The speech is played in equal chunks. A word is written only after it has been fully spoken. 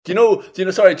Do you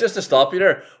know? Sorry, just to stop you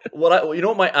there.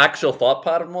 What my actual thought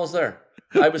pattern was there.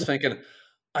 I was thinking,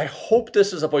 I hope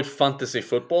this is about fantasy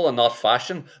football and not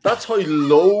fashion. That's how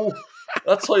low.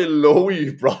 That's how low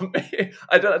you brought me.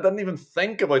 I didn't even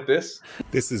think about this.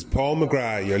 This is Paul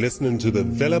McGrath. You're listening to the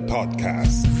Villa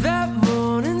Podcast. That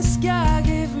morning sky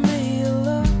gave me a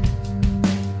look,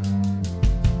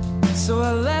 so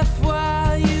I left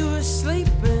while you were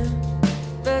sleeping.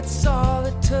 That's all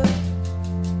it took.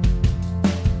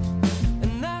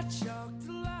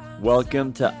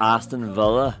 Welcome to Aston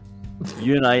Villa,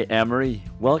 Unai Emery.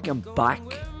 Welcome back,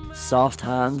 soft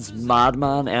hands,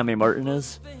 madman Emmy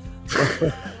Martinez.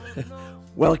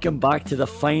 Welcome back to the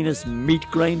finest meat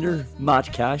grinder,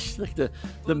 Matt Cash. Like the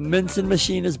mincing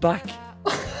machine is back.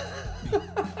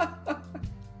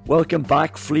 Welcome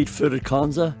back, fleet-footed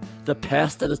Konza, the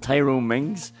pest that is Tyrone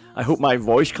Mings. I hope my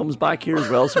voice comes back here as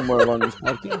well somewhere along this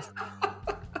podcast.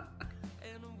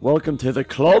 Welcome to the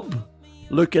club,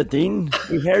 Luca Dean.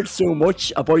 We heard so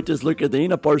much about this Luca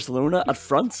Dean at Barcelona, at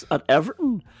France, at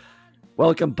Everton.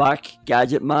 Welcome back,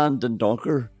 Gadget Man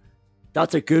Dundonker.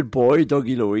 That's a good boy,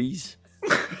 Dougie Louise.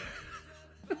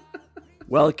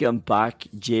 Welcome back,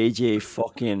 JJ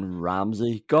fucking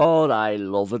Ramsey. God, I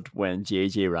love it when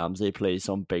JJ Ramsey plays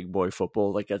some big boy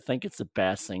football. Like, I think it's the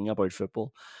best thing about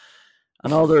football.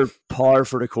 Another par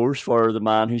for the course for the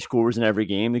man who scores in every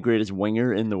game, the greatest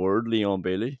winger in the world, Leon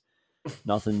Bailey.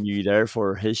 Nothing new there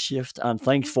for his shift. And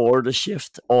thanks for the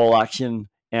shift, All Action,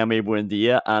 Emi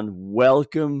Buendia. And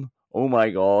welcome, oh my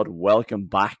God, welcome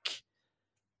back,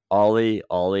 Ollie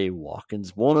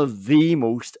Watkins. One of the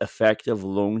most effective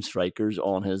lone strikers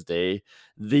on his day.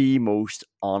 The most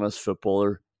honest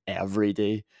footballer every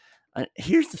day. And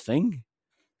here's the thing.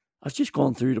 I've just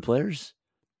gone through the players.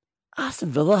 Aston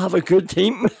Villa have a good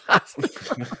team.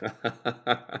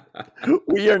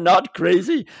 We are not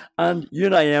crazy. And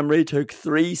Unai Emery took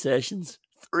 3 sessions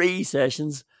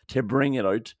to bring it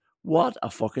out. What a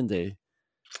fucking day.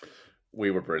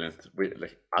 We were brilliant.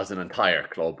 As an entire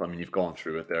club, I mean, you've gone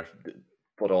through it there.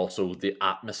 But also the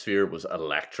atmosphere was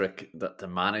electric. The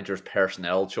manager's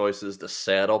personnel choices, the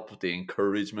setup, the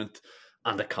encouragement,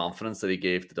 and the confidence that he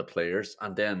gave to the players,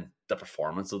 and then the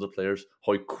performance of the players,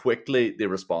 how quickly they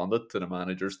responded to the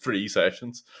manager's 3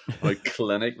 sessions, how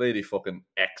clinically they fucking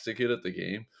executed the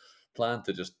game plan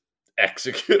to just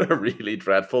execute a really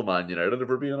dreadful Man United, if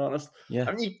we're being honest. Yeah.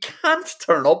 I mean, you can't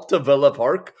turn up to Villa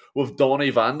Park with Donny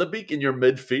van de Beek in your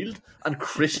midfield and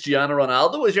Cristiano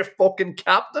Ronaldo as your fucking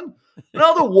captain.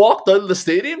 Ronaldo walked out of the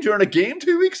stadium during a game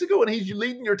 2 weeks ago, and he's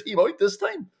leading your team out this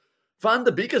time. Van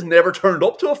de Beek has never turned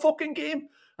up to a fucking game,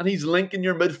 and he's linking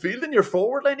your midfield and your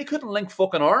forward line. He couldn't link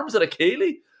fucking arms at a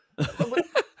Cayley.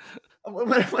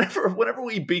 Whenever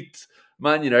we beat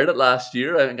Man United last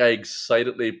year, I think I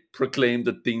excitedly proclaimed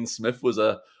that Dean Smith was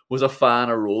a fan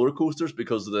of roller coasters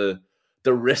because of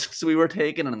the risks we were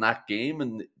taking in that game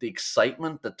and the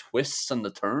excitement, the twists and the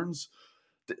turns.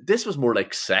 This was more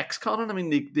like sex, Conan. I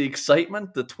mean, the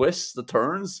excitement, the twists, the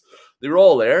turns, they were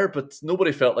all there, but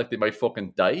nobody felt like they might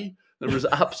fucking die. There was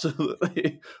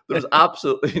absolutely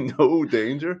no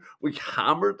danger. We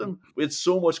hammered them. We had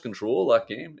so much control that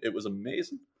game. It was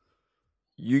amazing.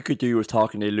 You could do with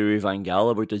talking to Louis van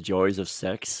Gaal about the joys of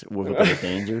sex with a bit of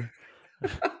danger.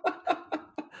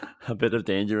 A bit of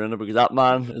danger in it, because that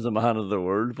man is a man of the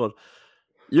world. But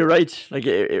you're right. Like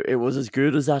it was as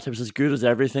good as that. It was as good as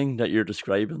everything that you're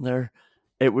describing there.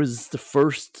 It was the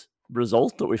first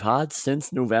result that we've had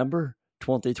since November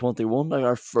 2021. Like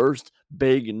our first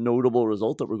big notable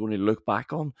result that we're going to look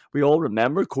back on. We all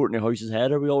remember Courtney House's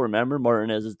header. We all remember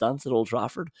Martinez's dance at Old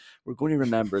Trafford. We're going to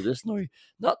remember this now.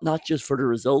 Not just for the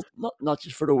result, not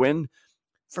just for the win,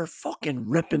 for fucking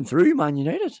ripping through Man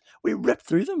United. We ripped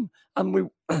through them, and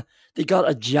they got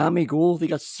a jammy goal. They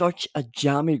got such a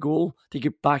jammy goal to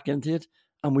get back into it,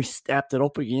 and we stepped it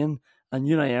up again. And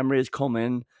Unai Emery has come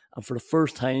in, and for the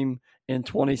first time in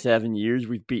 27 years,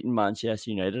 we've beaten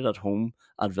Manchester United at home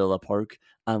at Villa Park.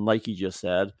 And like you just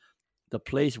said, the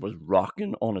place was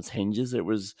rocking on its hinges. It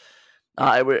was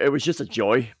just a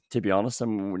joy, to be honest. I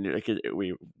mean,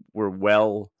 we were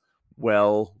well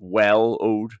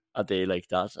owed a day like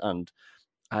that. And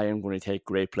I am going to take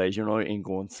great pleasure now in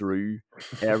going through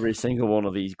every single one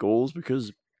of these goals,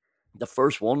 because the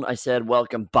first one, I said,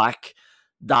 welcome back,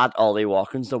 that Ollie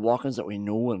Watkins, the Watkins that we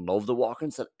know and love, the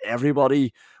Watkins that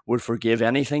everybody would forgive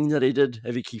anything that he did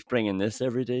if he keeps bringing this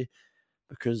every day,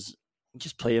 because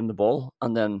just play him the ball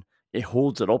and then he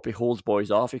holds it up, he holds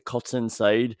boys off, he cuts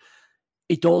inside.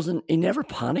 He never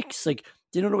panics. Like,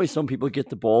 do you know the way some people get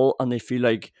the ball and they feel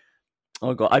like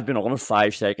Oh god, I've been on it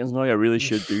 5 seconds now. I really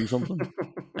should do something.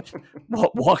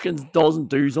 Watkins doesn't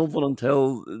do something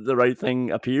until the right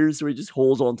thing appears, so he just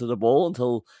holds on to the ball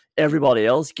until everybody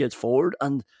else gets forward,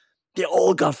 and they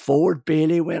all got forward.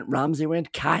 Bailey went, Ramsey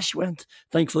went, Cash went.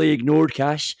 Thankfully, he ignored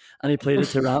Cash and he played it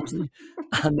to Ramsey,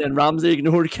 and then Ramsey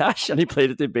ignored Cash and he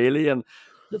played it to Bailey. And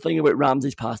the thing about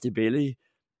Ramsey's pass to Bailey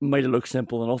might have looked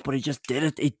simple enough, but he just did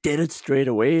it. He did it straight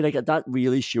away. Like, that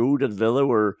really showed that Villa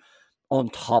were on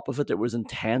top of it. It was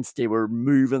intense. They were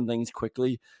moving things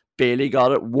quickly. Bailey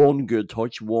got it. One good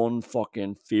touch, one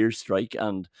fucking fierce strike,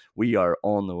 and we are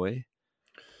on the way.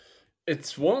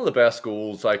 It's one of the best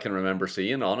goals I can remember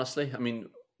seeing, honestly. I mean,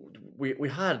 we'd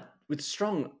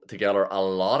strung together a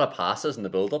lot of passes in the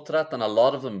build up to that, and a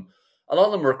lot of them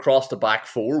were across the back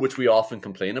four, which we often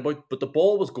complain about, but the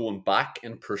ball was going back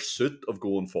in pursuit of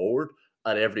going forward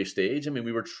at every stage. I mean,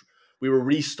 we were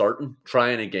restarting,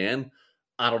 trying again,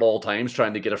 and at all times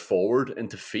trying to get it forward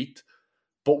into feet.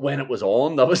 But when it was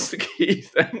on, that was the key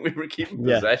thing. We were keeping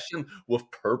possession with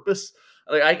purpose.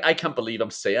 Like, I can't believe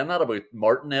I'm saying that about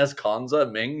Martinez, Konza,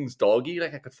 Mings, Doggy.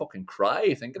 Like, I could fucking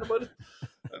cry thinking about it.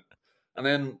 And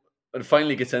then it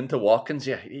finally gets into Watkins.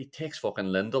 Yeah, he takes fucking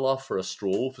Lindelof for a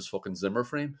stroll with his fucking Zimmer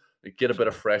frame. Like, get a bit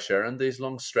of fresh air in these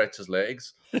lungs, stretch his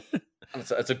legs. And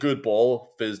it's a good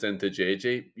ball fizzed into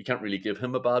JJ. You can't really give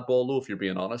him a bad ball, though, if you're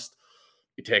being honest.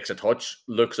 He takes a touch,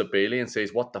 looks at Bailey and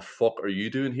says, "What the fuck are you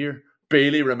doing here?"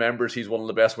 Bailey remembers he's one of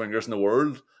the best wingers in the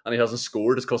world and he hasn't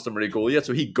scored his customary goal yet,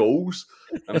 so he goes.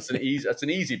 And it's an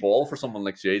easy ball for someone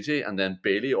like JJ. And then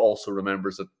Bailey also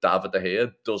remembers that David De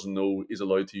Gea doesn't know he's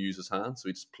allowed to use his hand, so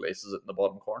he just places it in the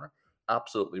bottom corner.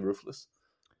 Absolutely ruthless.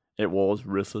 It was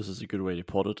ruthless, is a good way to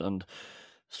put it. And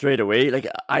straight away, like,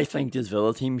 I think this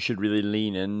Villa team should really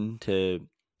lean into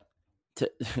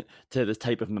to this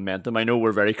type of momentum. I know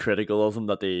we're very critical of them,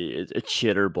 that it's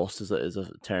shit or bust is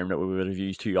a term that we would have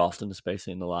used too often,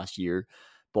 especially in the last year.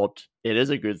 But it is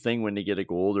a good thing when they get a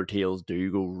goal, their tails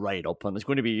do go right up, and it's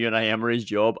going to be Unai Emery's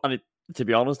job. And to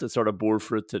be honest, it's sort of bore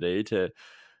fruit today to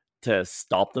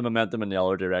stop the momentum in the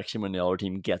other direction when the other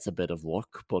team gets a bit of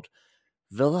luck. But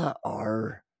Villa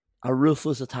are a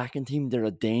ruthless attacking team. They're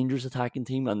a dangerous attacking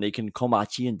team, and they can come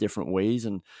at you in different ways.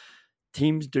 And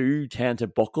teams do tend to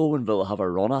buckle when Villa have a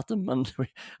run at them. And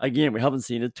we haven't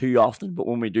seen it too often, but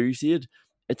when we do see it,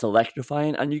 it's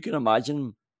electrifying. And you can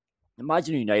imagine a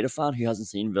United fan who hasn't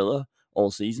seen Villa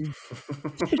all season.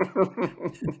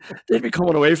 They'd be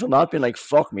coming away from that being like,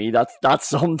 fuck me, that's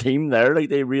some team there. Like,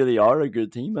 they really are a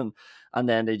good team. And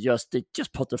then they just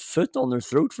put their foot on their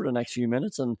throat for the next few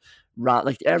minutes and ran,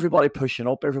 like, everybody pushing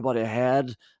up, everybody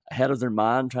ahead of their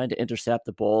man, trying to intercept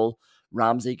the ball.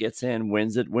 Ramsey gets in,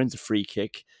 wins a free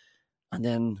kick, and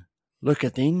then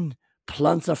Lukaden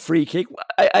plants a free kick.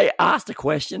 I asked a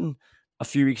question a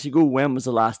few weeks ago, when was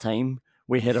the last time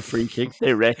we hit a free kick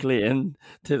directly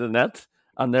into the net?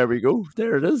 And there we go.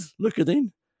 There it is.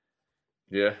 Lukaden.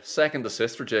 Yeah, second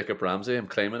assist for Jacob Ramsey. I'm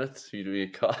claiming it. You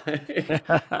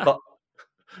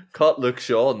caught Luke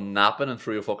Shaw napping and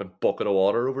threw a fucking bucket of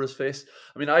water over his face.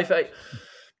 I mean, I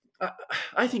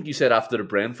think you said after the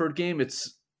Brentford game,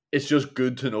 it's just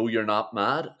good to know you're not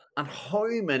mad. And how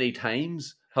many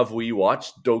times have we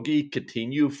watched Dougie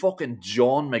Coutinho, fucking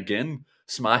John McGinn,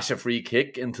 smash a free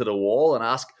kick into the wall and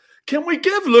ask, can we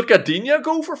give Lukaden a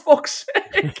go, for fuck's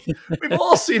sake? We've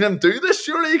all seen him do this.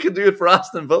 Surely he can do it for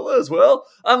Aston Villa as well.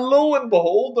 And lo and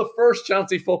behold, the first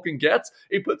chance he fucking gets,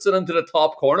 he puts it into the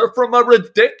top corner from a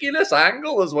ridiculous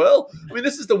angle as well. I mean,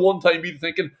 this is the one time you'd be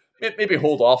thinking, maybe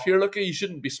hold off here, Luka. You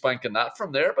shouldn't be spanking that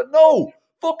from there. But no,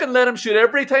 fucking let him shoot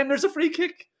every time there's a free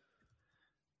kick.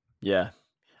 Yeah.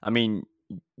 I mean,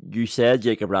 you said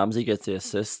Jacob Ramsey gets the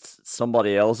assist.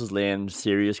 Somebody else is laying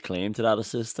serious claim to that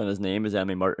assist, and his name is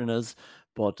Emi Martinez.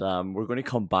 But we're going to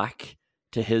come back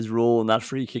to his role in that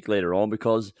free kick later on,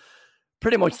 because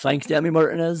pretty much thanks to Emi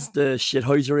Martinez, the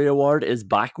Shithousery Award is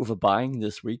back with a bang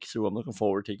this week. So I'm looking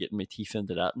forward to getting my teeth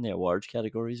into that in the awards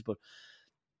categories. But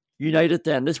United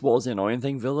then, this was the annoying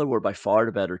thing. Villa were by far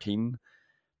the better team.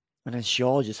 And then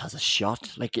Shaw just has a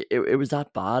shot. Like, it was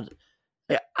that bad.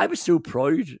 I was so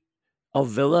proud of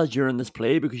Villa during this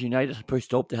play, because United had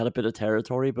pushed up, they had a bit of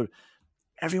territory, but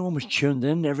everyone was tuned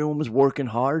in, everyone was working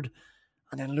hard,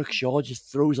 and then Luke Shaw just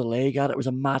throws a leg at it. It was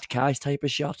a Matt Cash type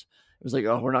of shot. It was like,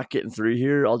 oh, we're not getting through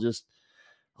here, I'll just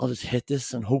hit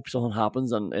this and hope something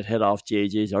happens, and it hit off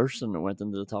JJ's arse and it went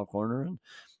into the top corner. And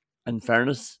in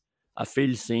fairness, I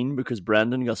feel seen, because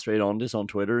Brendan got straight on this on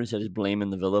Twitter and said he's blaming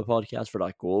the Villa podcast for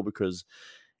that goal, because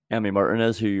Emi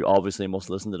Martinez, who obviously must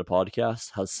listen to the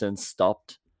podcast, has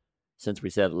since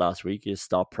we said it last week, he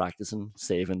stopped practicing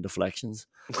saving deflections.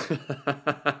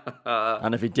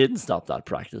 And if he didn't stop that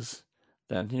practice,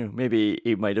 then, maybe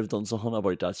he might have done something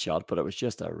about that shot, but it was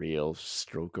just a real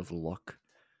stroke of luck.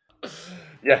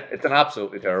 Yeah, it's an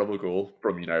absolutely terrible goal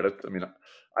from United. I mean,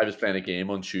 I was playing a game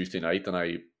on Tuesday night and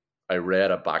I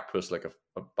read a back pass like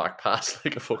a back pass,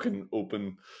 like a fucking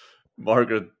open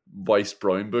Margaret Weiss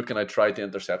Brown book, and I tried to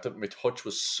intercept it. My touch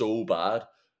was so bad,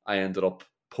 I ended up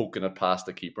poking it past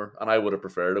the keeper, and I would have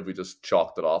preferred if we just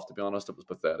chalked it off. To be honest, it was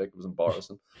pathetic. It was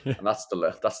embarrassing, and that's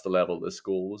the level this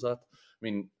goal was at. I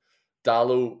mean,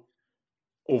 Dallo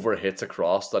overhits a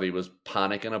cross that he was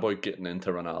panicking about getting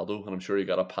into Ronaldo, and I'm sure he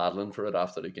got a paddling for it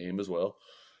after the game as well.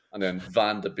 And then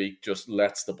Van de Beek just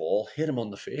lets the ball hit him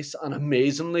on the face, and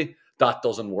amazingly, that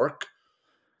doesn't work.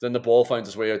 Then the ball finds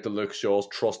its way out to Luke Shaw's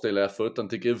trusty left foot, and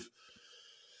to give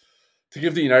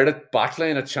the United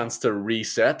backline a chance to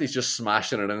reset, he's just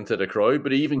smashing it into the crowd,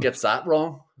 but he even gets that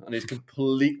wrong, and he's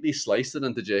completely sliced it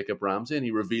into Jacob Ramsey, and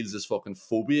he reveals his fucking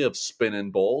phobia of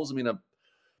spinning balls. I mean, a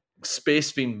Space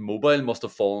Fiend Mobile must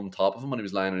have fallen on top of him when he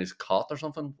was lying on his cot or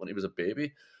something when he was a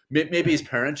baby. Maybe his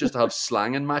parents used to have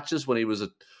slanging matches when he was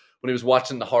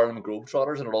watching the Harlem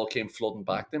Globetrotters, and it all came flooding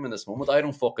back to him in this moment. I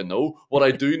don't fucking know. What I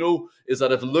do know is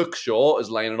that if Luke Shaw is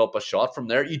lining up a shot from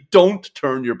there, you don't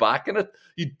turn your back in it.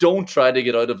 You don't try to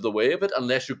get out of the way of it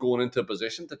unless you're going into a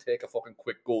position to take a fucking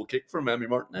quick goal kick from Emi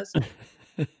Martinez.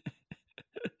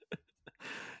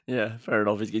 Yeah, fair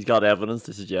enough. He's got evidence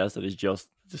to suggest that he's just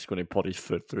going to put his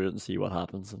foot through it and see what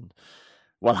happens. And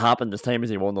what happened this time is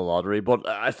he won the lottery. But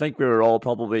I think we were all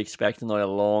probably expecting now a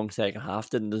long second half.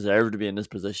 Didn't deserve to be in this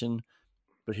position.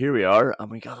 But here we are,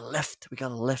 and we got a lift. We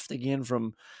got a lift again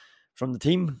from the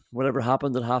team. Whatever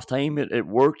happened at halftime, it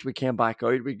worked. We came back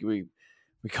out. We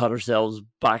cut ourselves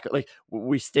back. Like,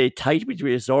 we stayed tight.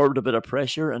 We absorbed a bit of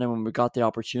pressure, and then when we got the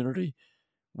opportunity,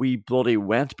 we bloody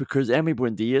went, because Emi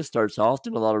Buendia starts off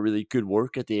doing a lot of really good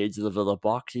work at the edge of the Villa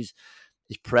box. He's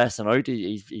pressing out.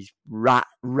 He's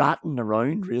ratting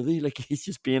around, really. Like, he's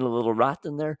just being a little rat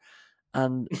in there.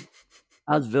 And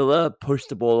as Villa push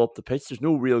the ball up the pitch, there's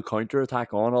no real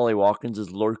counter-attack on. Ollie Watkins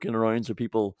is lurking around, so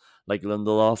people like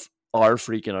Lindelof are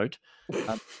freaking out.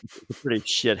 And it's a pretty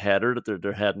shit header that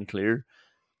they're heading clear.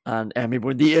 And Emi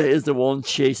Buendia is the one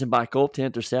chasing back up to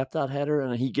intercept that header,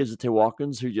 and he gives it to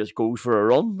Watkins, who just goes for a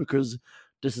run, because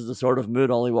this is the sort of mood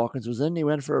Ollie Watkins was in. He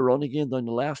went for a run again down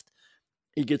the left.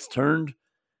 He gets turned.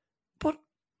 But,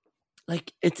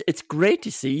 like, it's great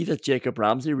to see that Jacob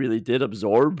Ramsey really did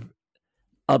absorb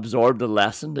the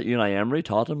lesson that Unai Emery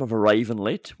taught him of arriving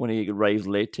late, when he arrived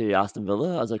late to Aston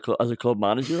Villa as a club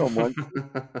manager on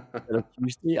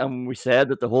Tuesday. And we said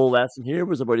that the whole lesson here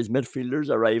was about his midfielders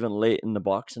arriving late in the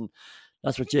box, and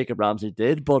that's what Jacob Ramsey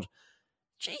did. But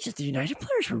Jesus, the United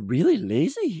players were really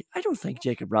lazy. I don't think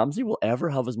Jacob Ramsey will ever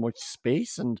have as much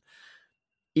space and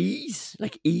ease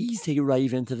to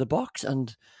arrive into the box.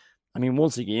 And I mean,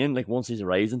 once he's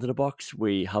arrived into the box,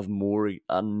 we have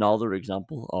another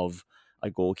example of a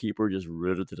goalkeeper just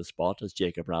rooted to the spot as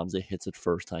Jacob Ramsey hits it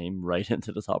first time right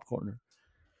into the top corner.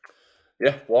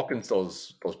 Yeah, Watkins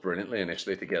does brilliantly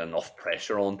initially to get enough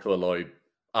pressure on to allow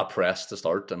a press to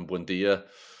start. And Buendia,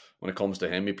 when it comes to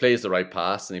him, he plays the right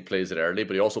pass and he plays it early,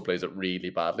 but he also plays it really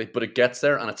badly. But it gets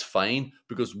there and it's fine,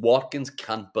 because Watkins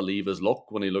can't believe his luck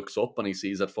when he looks up and he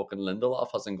sees that fucking Lindelof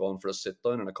hasn't gone for a sit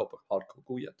down and a cup of hot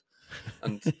cocoa yet.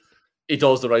 And he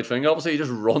does the right thing. Obviously, he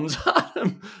just runs at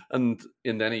him, and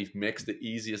then he makes the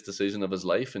easiest decision of his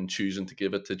life in choosing to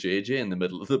give it to JJ in the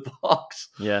middle of the box.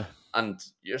 Yeah. And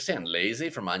you're saying lazy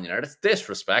for Man United. It's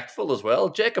disrespectful as well.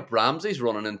 Jacob Ramsey's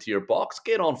running into your box.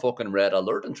 Get on fucking red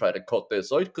alert and try to cut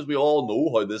this out, because we all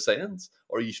know how this ends,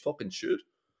 or you fucking should.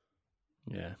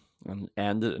 Yeah. And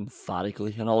ended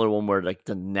emphatically. Another one where, like,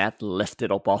 the net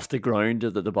lifted up off the ground,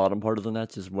 the bottom part of the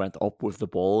net just went up with the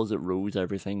ball as it rose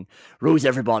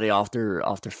everybody off their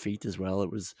feet as well. It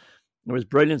was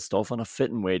brilliant stuff, and a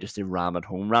fitting way just to ram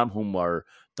home our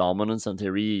dominance and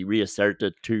to reassert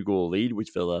the 2-goal lead,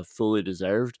 which Villa fully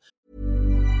deserved.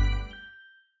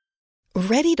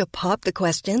 Ready to pop the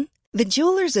question? The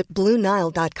jewelers at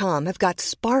BlueNile.com have got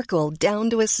sparkle down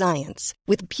to a science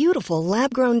with beautiful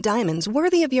lab-grown diamonds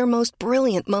worthy of your most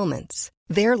brilliant moments.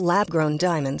 Their lab-grown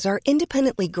diamonds are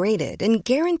independently graded and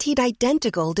guaranteed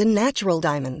identical to natural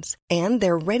diamonds, and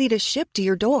they're ready to ship to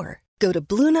your door. Go to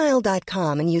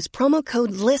BlueNile.com and use promo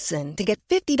code LISTEN to get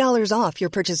 $50 off your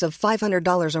purchase of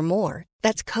 $500 or more.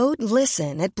 That's code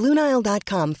LISTEN at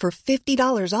BlueNile.com for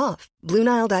 $50 off.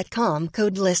 BlueNile.com,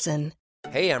 code LISTEN.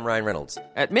 Hey, I'm Ryan Reynolds.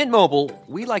 At Mint Mobile,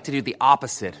 we like to do the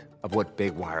opposite of what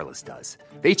Big Wireless does.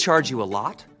 They charge you a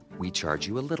lot, we charge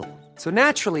you a little. So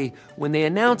naturally, when they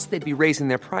announced they'd be raising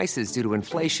their prices due to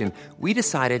inflation, we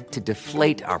decided to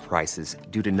deflate our prices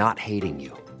due to not hating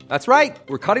you. That's right.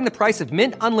 We're cutting the price of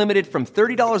Mint Unlimited from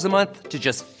 $30 a month to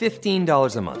just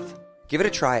 $15 a month. Give it a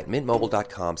try at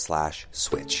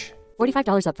mintmobile.com/switch.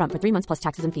 $45 up front for 3 months plus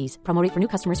taxes and fees. Promo rate for new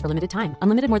customers for limited time.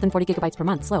 Unlimited more than 40 gigabytes per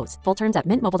month. Slows full terms at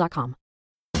mintmobile.com.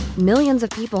 Millions of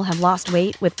people have lost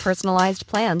weight with personalized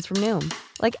plans from Noom.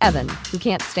 Like Evan, who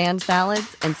can't stand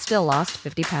salads and still lost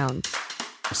 50 pounds.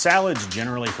 Salads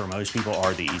generally for most people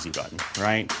are the easy button,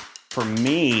 right? For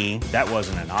me, that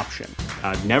wasn't an option.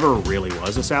 I never really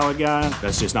was a salad guy.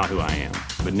 That's just not who I am.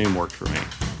 But Noom worked for me.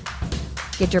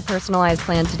 Get your personalized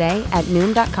plan today at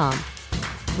Noom.com.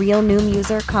 Real Noom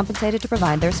user compensated to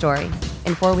provide their story.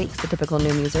 In 4 weeks, the typical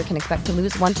Noom user can expect to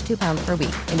lose 1 to 2 pounds per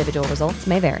week. Individual results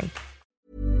may vary.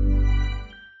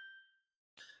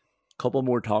 Couple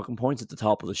more talking points at the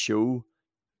top of the show.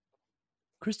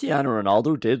 Cristiano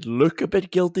Ronaldo did look a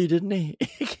bit guilty, didn't he?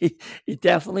 He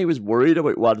definitely was worried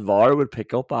about what VAR would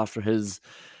pick up after his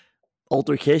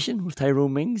altercation with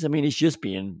Tyrone Mings. I mean, he's just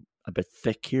being a bit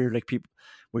thick here. Like, people,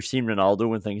 we've seen Ronaldo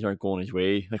when things aren't going his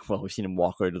way. Like, well, we've seen him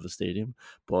walk out of the stadium,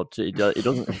 but he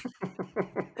doesn't.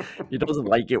 He doesn't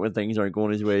like it when things aren't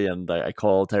going his way. And I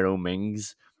call Tyrone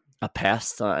Mings a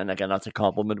pest, and again, that's a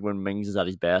compliment when Mings is at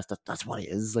his best. That's what he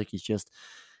is. Like, he's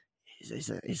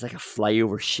like a fly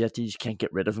over shit. You just can't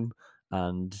get rid of him,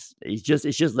 and he's just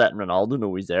letting Ronaldo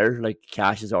know he's there. Like,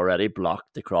 Cash has already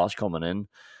blocked the cross coming in,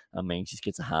 and Mings just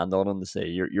gets a hand on him to say,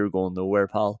 "You're going nowhere,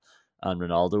 pal." And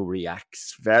Ronaldo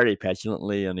reacts very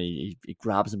petulantly, and he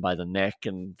grabs him by the neck,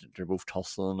 and they're both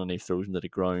tussling, and he throws him to the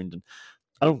ground. And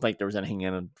I don't think there was anything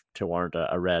in it to warrant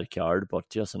a red card, but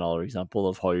just another example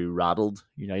of how rattled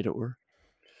United were.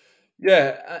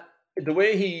 Yeah, the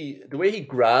way he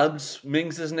grabs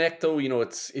Mings' neck, though, you know,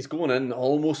 he's going in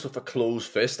almost with a closed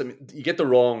fist. I mean, you get the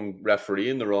wrong referee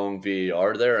and the wrong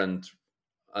VAR there, and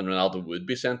Ronaldo would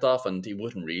be sent off, and he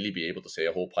wouldn't really be able to say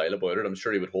a whole pile about it. I'm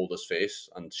sure he would hold his face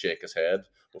and shake his head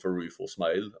with a rueful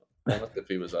smile on it if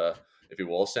he was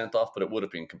sent off, but it would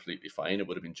have been completely fine. It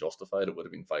would have been justified. It would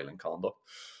have been violent conduct.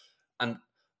 And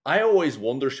I always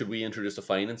wonder, should we introduce a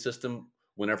fining system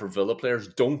whenever Villa players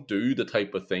don't do the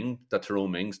type of thing that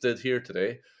Tyrone Mings did here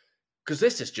today? Because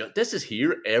this is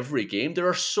here every game. There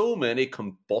are so many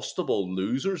combustible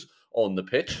losers on the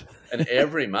pitch in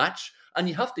every match, and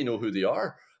you have to know who they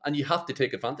are, and you have to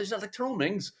take advantage of that. Like Tyrone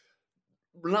Mings,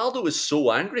 Ronaldo is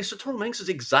so angry, so Tyrone Mings is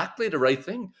exactly the right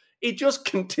thing. He just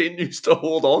continues to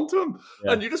hold on to him,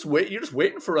 and you're just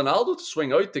waiting for Ronaldo to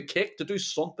swing out, to kick, to do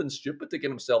something stupid to get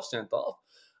himself sent off.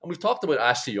 And we've talked about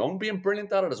Ashley Young being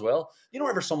brilliant at it as well. You know,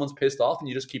 whenever someone's pissed off and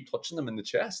you just keep touching them in the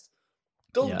chest,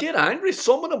 they'll get angry.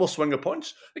 Some of them will swing a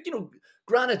punch. Like, you know,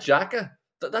 Granit Xhaka,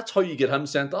 that's how you get him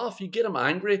sent off. You get him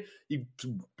angry, you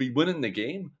be winning the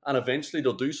game, and eventually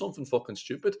they'll do something fucking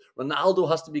stupid. Ronaldo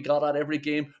has to be got at every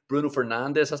game. Bruno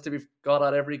Fernandes has to be got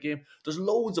at every game. There's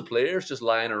loads of players just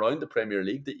lying around the Premier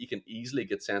League that you can easily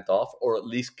get sent off or at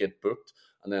least get booked,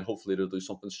 and then hopefully they'll do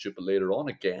something stupid later on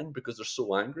again because they're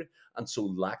so angry and so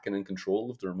lacking in control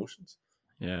of their emotions.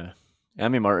 Yeah.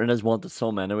 Martinez wanted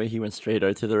some anyway. He went straight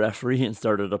out to the referee and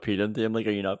started appealing to him, like,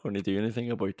 are you not going to do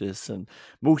anything about this? And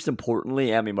most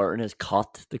importantly, Martinez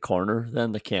caught the corner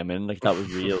then that came in. Like, that was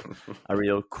a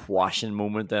real quashing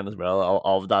moment then as well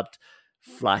of that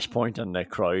flashpoint, and the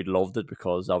crowd loved it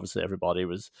because obviously everybody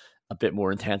was a bit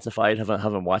more intensified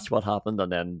having watched what happened, and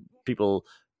then people,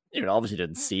 you know, obviously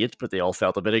didn't see it, but they all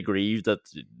felt a bit aggrieved that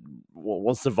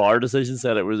once the VAR decision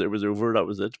said it was over, that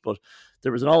was it. But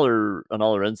there was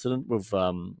another incident with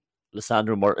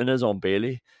Lisandro Martinez on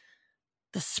Bailey.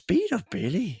 The speed of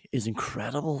Bailey is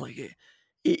incredible. Like,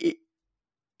 he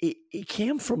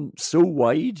came from so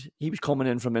wide. He was coming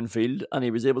in from infield, and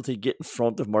he was able to get in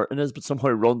front of Martinez, but somehow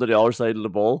run to the other side of the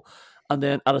ball, and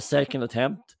then at a second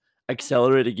attempt,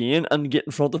 accelerate again and get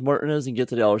in front of Martinez and get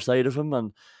to the other side of him.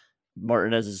 And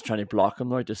Martinez is trying to block him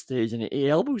now at this stage, and he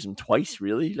elbows him twice,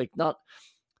 really. Like, not,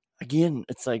 again,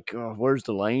 it's like, where's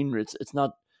the line? It's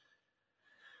not,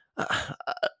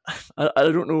 I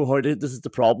don't know how this is the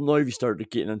problem now. If you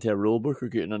start getting into a rule book or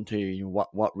getting into, you know,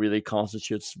 what really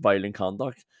constitutes violent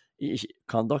conduct, he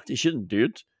shouldn't do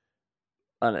it.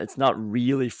 And it's not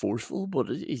really forceful, but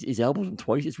he's elbowed him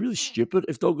twice. It's really stupid.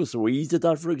 If Douglas Luiz did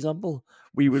that, for example,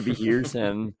 we would be here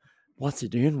saying, what's he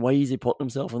doing? Why is he putting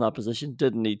himself in that position?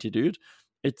 Didn't need to do it.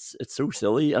 It's so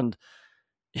silly. And,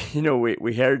 you know,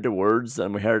 we heard the words,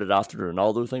 and we heard it after the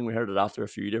Ronaldo thing. We heard it after a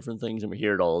few different things, and we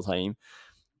hear it all the time.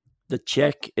 The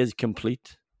check is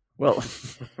complete. Well,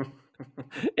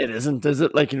 it isn't, is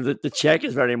it? Like, you know, the check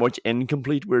is very much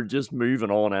incomplete. We're just moving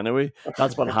on anyway.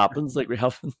 That's what happens. Like, we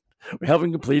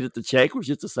haven't completed the check. We've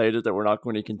just decided that we're not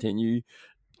going to continue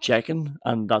checking,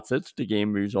 and that's it. The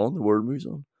game moves on. The world moves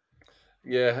on.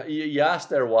 Yeah, you asked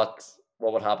there what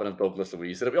would happen if Douglas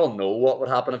Luiz did it. We all know what would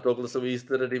happen if Douglas Luiz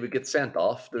did it. He would get sent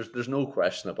off. There's no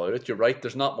question about it. You're right.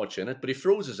 There's not much in it, but he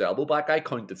throws his elbow back. I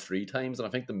counted 3 times, and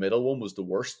I think the middle one was the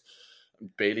worst.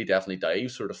 Bailey definitely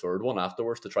dives for the third one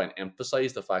afterwards to try and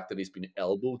emphasize the fact that he's been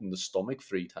elbowed in the stomach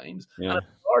 3 times. Yeah. And if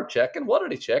they are checking, what are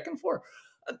they checking for?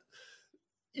 And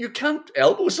you can't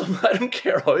elbow someone. I don't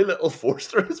care how little force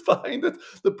there is behind it.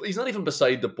 He's not even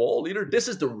beside the ball either. This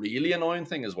is the really annoying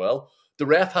thing as well. The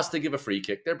ref has to give a free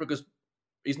kick there because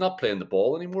he's not playing the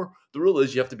ball anymore. The rule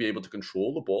is you have to be able to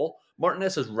control the ball.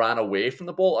 Martinez has ran away from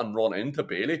the ball and run into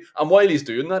Bailey. And while he's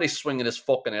doing that, he's swinging his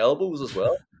fucking elbows as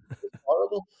well. It's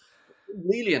horrible. The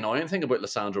really annoying thing about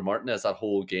Lisandro Martinez that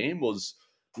whole game was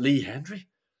Lee Hendry.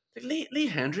 Like Lee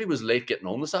Hendry was late getting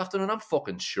home this afternoon. I'm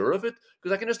fucking sure of it.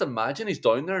 Because I can just imagine he's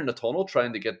down there in the tunnel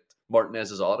trying to get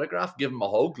Martinez's autograph, give him a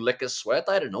hug, lick his sweat.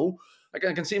 I don't know. I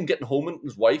can see him getting home and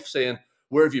his wife saying,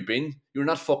 "Where have you been? You're in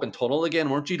that fucking tunnel again,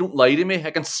 weren't you? Don't lie to me.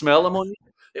 I can smell him on you."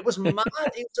 It was mad.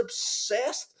 He was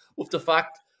obsessed with the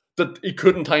fact that he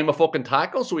couldn't time a fucking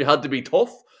tackle, so he had to be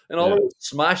tough. And all of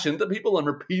smash into people and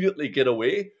repeatedly get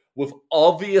away with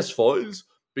obvious fouls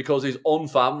because he's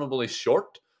unfathomably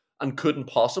short and couldn't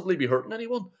possibly be hurting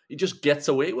anyone. He just gets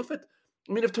away with it.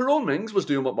 I mean, if Tyrone Mings was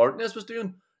doing what Martinez was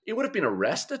doing, he would have been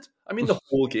arrested. I mean, the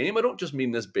whole game. I don't just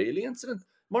mean this Bailey incident.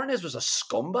 Martinez was a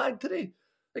scumbag today.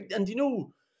 And do you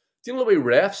know the way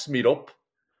refs meet up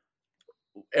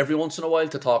every once in a while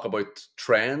to talk about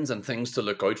trends and things to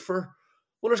look out for?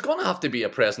 Well, there's going to have to be a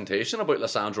presentation about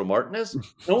Lisandro Martinez.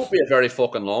 It won't be a very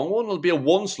fucking long one. It'll be a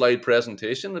one-slide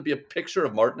presentation. It'll be a picture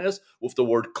of Martinez with the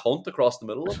word cunt across the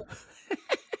middle of it.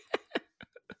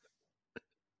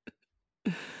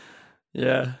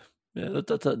 Yeah,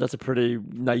 that's a pretty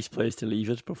nice place to leave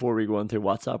it before we go into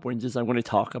WhatsApp whinges. I'm going to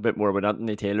talk a bit more about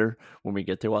Anthony Taylor when we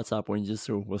get to WhatsApp whinges,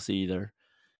 so we'll see you there.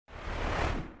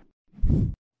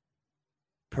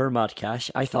 Per Matt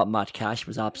Cash, I thought Matt Cash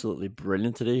was absolutely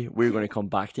brilliant today. We're going to come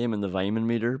back to him in the Vyman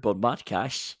meter, but Matt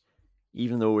Cash,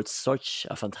 even though it's such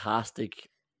a fantastic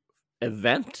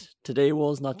event, today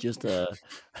was not just a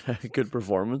good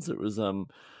performance. It was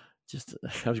just,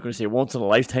 I was going to say once in a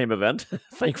lifetime event.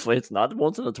 Thankfully, it's not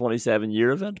once in a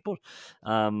 27-year event. But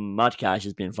Matt Cash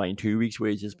has been fined 2 weeks'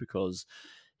 wages because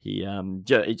he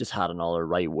just had another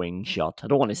right wing shot. I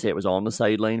don't want to say it was on the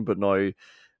sideline, but now,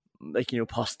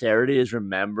 posterity is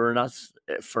remembering us.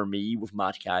 For me, with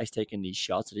Matt Cash taking these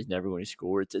shots that he's never going to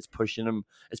score, it's pushing him.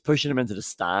 It's pushing him into the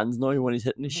stands now when he's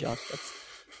hitting his shot.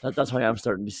 That's how I'm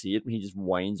starting to see it. He just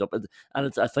winds up, and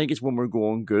I think it's when we're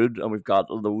going good and we've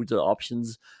got loads of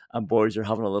options and boys are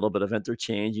having a little bit of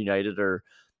interchange.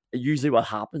 Usually what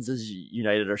happens is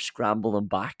United are scrambling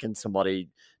back and somebody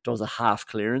does a half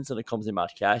clearance and it comes in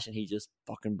Matt Cash and he just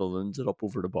fucking balloons it up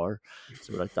over the bar.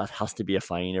 So that has to be a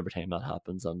fine every time that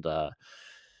happens, and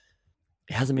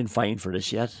he hasn't been fined for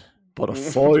this yet. But a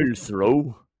foul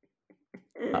throw.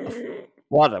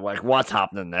 What's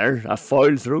happening there? A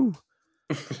foul throw.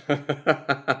 Yeah,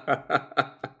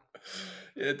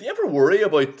 do you ever worry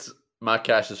about Matt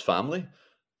Cash's family?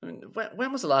 I mean,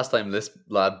 when was the last time this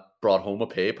lad brought home a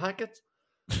pay packet?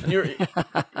 And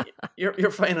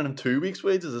you're fining him 2 weeks'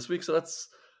 wages this week, so that's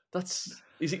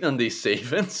he's eating on these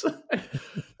savings. I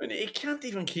mean, he can't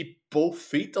even keep both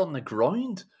feet on the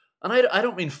ground. And I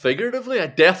don't mean figuratively. I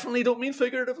definitely don't mean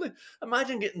figuratively.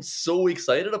 Imagine getting so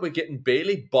excited about getting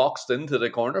Bailey boxed into the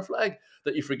corner flag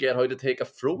that you forget how to take a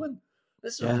throw in.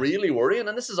 This is really worrying,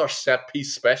 and this is our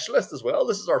set-piece specialist as well.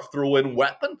 This is our throw-in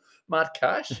weapon, Matt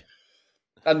Cash.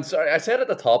 And sorry, I said at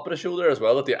the top of the show there as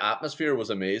well that the atmosphere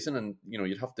was amazing, and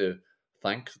you'd have to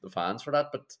thank the fans for that.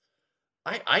 But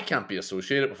I can't be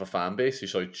associated with a fan base who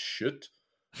shouts "shoot"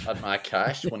 at Matt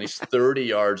Cash when he's 30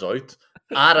 yards out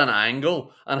at an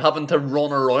angle and having to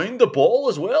run around the ball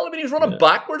as well. I mean, he's running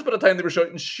backwards by the time they were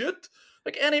shouting "shoot."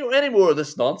 Like any more of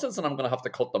this nonsense, and I'm going to have to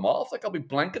cut them off. Like I'll be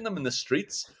blanking them in the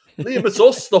streets. Liam, it's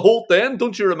us the whole thing.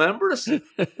 Don't you remember us? We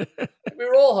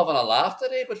were all having a laugh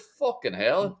today, but fucking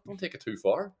hell, don't take it too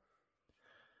far.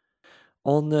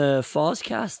 On the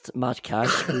Fozcast, Matt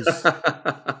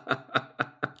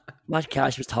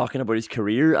Cash was talking about his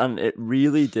career, and it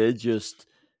really did just.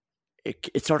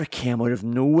 It sort of came out of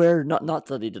nowhere. Not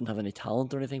that he didn't have any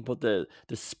talent or anything, but the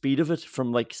speed of it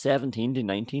from like 17 to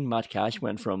 19, Matt Cash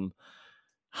went from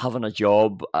having a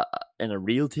job in a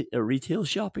retail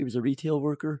shop. He was a retail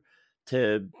worker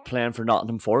to playing for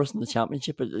Nottingham Forest in the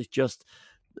Championship. It's just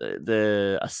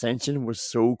the ascension was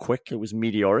so quick. It was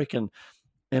meteoric, and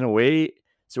in a way,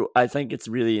 so I think it's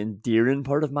really endearing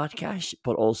part of Matt Cash.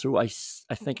 But also, I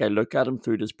think I look at him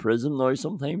through this prism now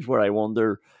sometimes, where I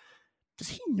wonder, does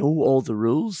he know all the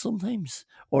rules sometimes?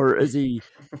 Or is he,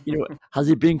 has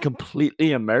he been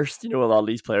completely immersed? A lot of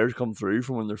these players come through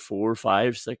from when they're 4,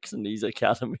 5, 6 in these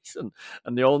academies,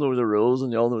 and they all know the rules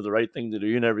and they all know the right thing to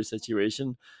do in every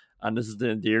situation. And this is the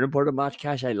endearing part of Matt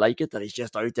Cash. I like it that he's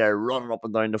just out there running up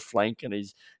and down the flank, and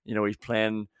he's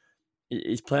playing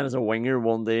as a winger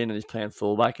one day, and then he's playing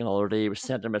fullback another day. He was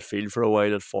centre midfield for a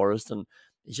while at Forest, and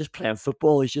he's just playing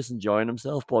football. He's just enjoying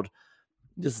himself. But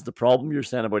this is the problem you're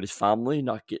saying about his family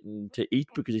not getting to eat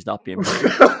because he's not being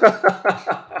paid.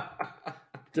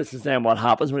 This is then what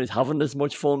happens when he's having this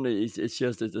much fun. It's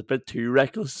a bit too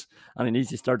reckless, and he needs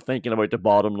to start thinking about the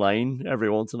bottom line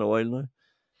every once in a while now.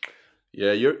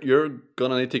 Yeah, you're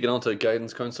gonna need to get onto a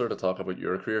guidance counselor to talk about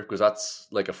your career, because that's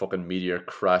like a fucking meteor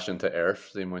crash into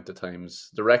earth. The amount of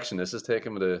direction this is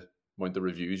taken with the amount of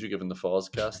reviews you give in the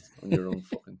Fozcast on your own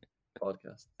fucking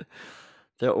podcast.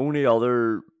 The only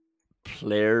other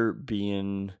player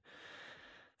being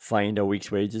fined a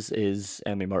week's wages is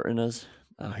Emi Martinez,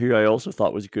 who I also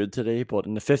thought was good today, but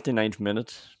in the 59th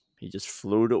minute, he just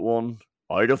floated one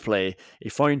out of play. He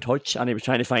found touch, and he was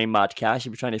trying to find Matt Cash. He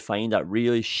was trying to find that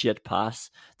really shit pass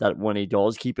that, when he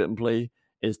does keep it in play,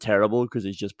 is terrible because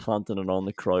he's just planting it on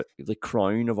the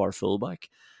crown of our fullback,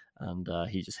 and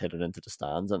he just hit it into the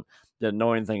stands. And the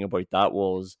annoying thing about that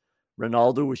was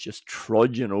Ronaldo was just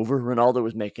trudging over. Ronaldo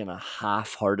was making a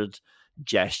half-hearted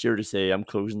gesture to say, I'm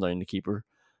closing down the keeper.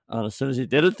 And as soon as he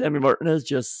did it, Emi Martinez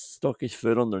just stuck his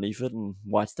foot underneath it and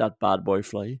watched that bad boy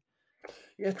fly.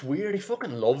 Yeah, it's weird. He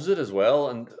fucking loves it as well.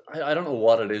 And I don't know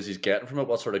what it is he's getting from it,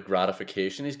 what sort of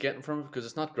gratification he's getting from it, because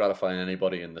it's not gratifying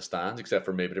anybody in the stands, except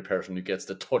for maybe the person who gets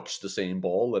to touch the same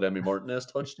ball that Emi Martinez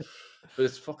touched. But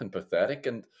it's fucking pathetic.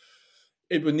 And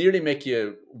it would nearly make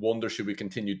you wonder, should we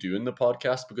continue doing the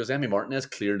podcast? Because Emi Martinez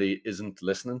clearly isn't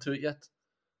listening to it yet.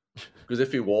 Because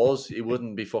if he was, he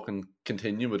wouldn't be fucking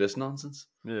continuing with this nonsense.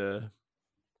 Yeah.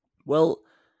 Well,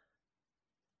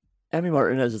 Emi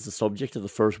Martinez is the subject of the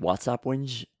first WhatsApp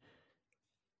whinge.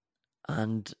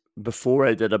 And before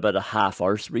I did a bit of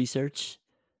half-arse research,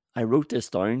 I wrote this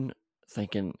down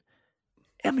thinking,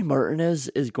 Emi Martinez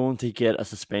is going to get a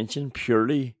suspension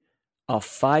purely of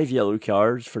 5 yellow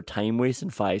cards for time wasting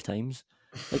 5 times.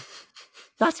 Like,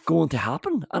 that's going to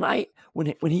happen. And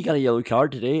when he got a yellow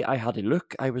card today, I had to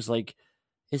look. I was like,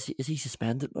 is he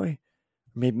suspended now?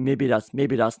 Maybe that's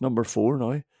number 4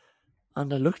 now.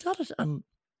 And I looked at it, and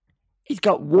he's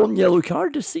got 1 yellow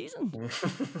card this season.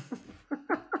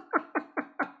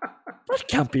 That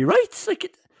can't be right.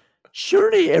 Like,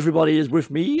 surely everybody is with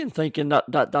me in thinking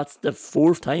that's the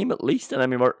 4th time at least that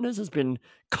Emi Martinez has been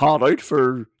caught out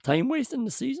for time wasting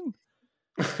the season.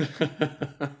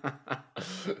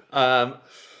 I'm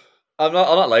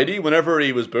not lying to you. Whenever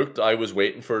he was booked, I was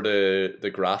waiting for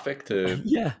the graphic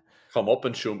to come up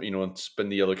and show me, and spin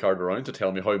the yellow card around to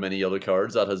tell me how many yellow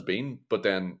cards that has been. But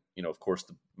then, of course,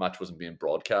 the match wasn't being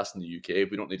broadcast in the UK.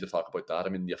 We don't need to talk about that. I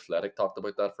mean, The Athletic talked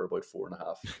about that for about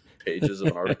 4.5 pages of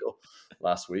an article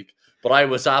last week. But I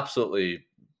was absolutely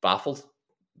baffled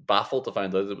to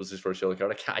find out it was his first yellow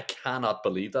card. I cannot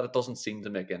believe that. It doesn't seem to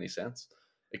make any sense.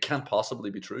 It can't possibly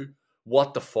be true.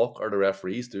 What the fuck are the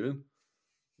referees doing?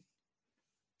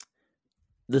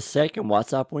 The second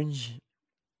WhatsApp whinge.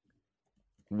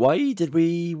 Why did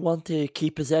we want to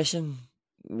keep possession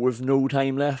with no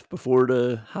time left before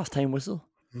the halftime whistle?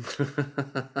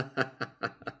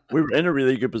 We were in a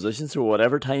really good position, so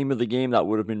whatever time of the game, that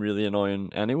would have been really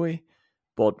annoying anyway.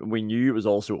 But we knew it was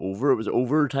also over. It was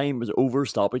overtime. It was over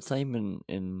stoppage time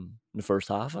in the first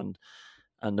half, and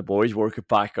the boys work it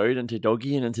back out into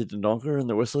Dougie and into the Dunker, and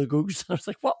the whistle goes. I was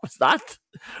like, what was that?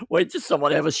 Why did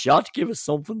someone have a shot? Give us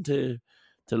something to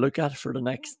look at for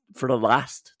the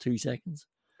last 2 seconds.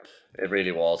 It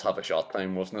really was have a shot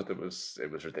time, wasn't it? It was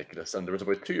ridiculous. And there was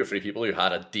about 2 or 3 people who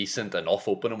had a decent enough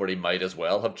opening where he might as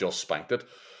well have just spanked it.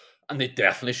 And they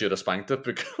definitely should have spanked it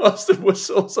because the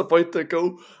whistle's about to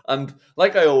go. And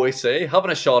like I always say,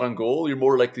 having a shot on goal, you're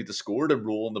more likely to score than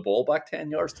rolling the ball back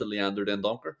 10 yards to Leander Den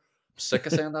Donker. I'm sick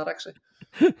of saying that, actually.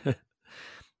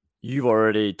 You've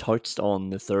already touched on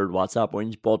the third WhatsApp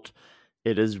whinge, but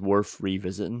it is worth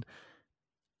revisiting.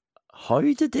 How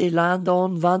did they land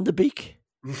on Van de Beek?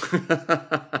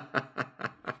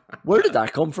 Where did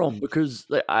that come from? Because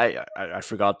I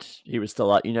forgot he was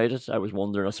still at United. I was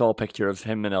wondering. I saw a picture of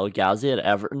him and El Ghazi at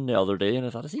Everton the other day, and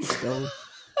I thought, is he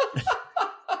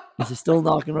still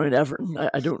knocking around Everton?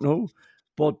 I don't know.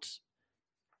 But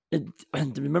and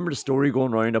remember the story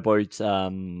going around about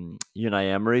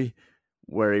Unai Emery,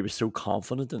 where he was so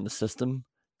confident in the system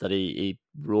that he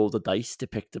rolled the dice to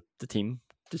pick the team,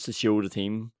 just to show the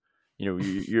team,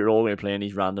 you're all going to play in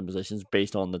these random positions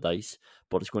based on the dice,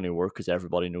 but it's going to work because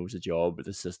everybody knows the job.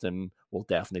 The system will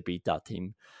definitely beat that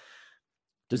team.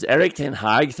 Does Erik ten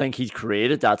Hag think he's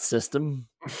created that system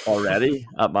already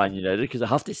at Man United? Because I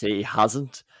have to say he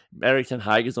hasn't. Erik ten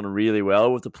Hag has done really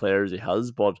well with the players he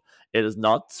has, but it is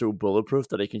not so bulletproof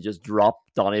that he can just drop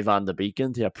Donny van de Beek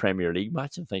into a Premier League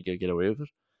match and think he'll get away with it.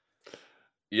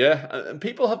 Yeah, and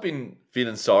people have been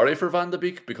feeling sorry for Van de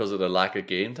Beek because of the lack of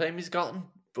game time he's gotten.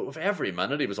 But with every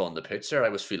minute he was on the pitch there, I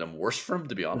was feeling worse for him,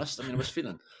 to be honest. I mean, I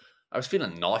was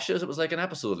feeling nauseous. It was like an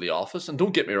episode of The Office. And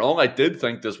don't get me wrong, I did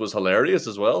think this was hilarious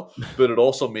as well, but it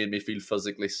also made me feel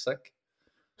physically sick.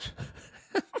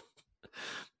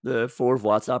 The fourth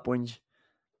WhatsApp whinge.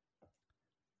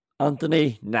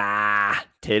 Anthony, nah.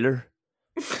 Taylor.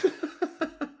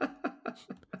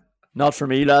 Not for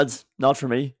me, lads. Not for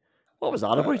me. What was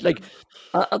that about? Like,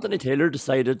 Anthony Taylor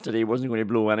decided that he wasn't going to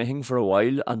blow anything for a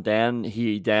while, and then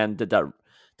he did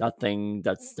that thing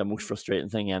that's the most frustrating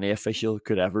thing any official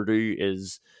could ever do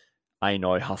is, I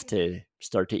now have to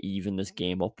start to even this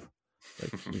game up.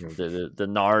 Like, the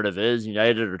narrative is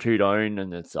United are 2 down,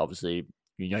 and it's obviously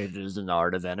United is the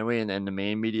narrative anyway in the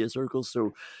main media circles.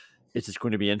 So it's just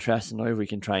going to be interesting now if we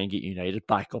can try and get United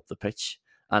back up the pitch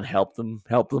and help them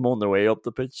on their way up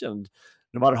the pitch. And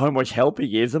no matter how much help he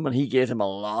gave them, and he gave them a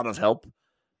lot of help,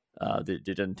 they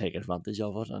didn't take advantage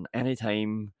of it. And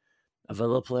anytime a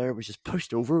Villa player was just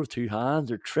pushed over with 2 hands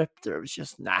or tripped, or it was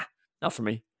just, not for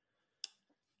me.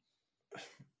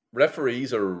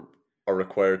 Referees are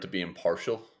required to be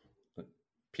impartial.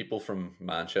 People from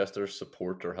Manchester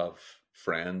support or have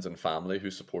friends and family who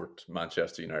support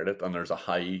Manchester United, and there's a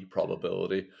high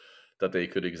probability that they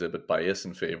could exhibit bias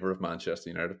in favour of Manchester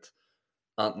United.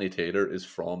 Anthony Taylor is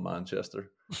from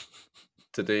Manchester.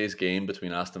 Today's game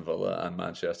between Aston Villa and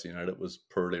Manchester United was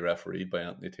poorly refereed by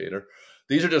Anthony Taylor.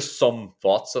 These are just some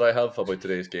thoughts that I have about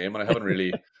today's game, and I haven't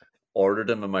really ordered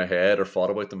them in my head or thought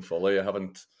about them fully. I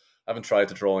haven't tried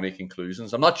to draw any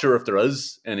conclusions. I'm not sure if there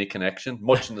is any connection,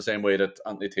 much in the same way that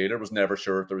Anthony Taylor was never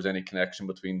sure if there was any connection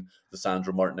between the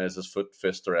Sandro Martinez's foot,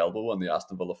 fist, or elbow and the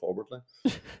Aston Villa forward line.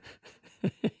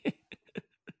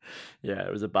 Yeah,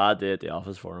 it was a bad day at the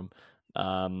office for him.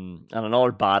 And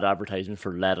another bad advertisement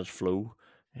for Let It Flow.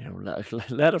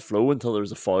 Let it flow until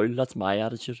there's a foul. That's my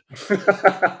attitude.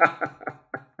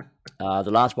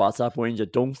 The last WhatsApp whinge, I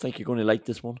don't think you're going to like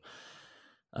this one.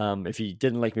 If you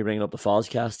didn't like me bringing up the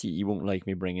Fozcast, you won't like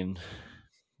me bringing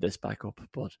this back up.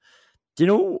 But do you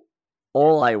know,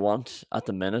 all I want at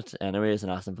the minute, anyway, as an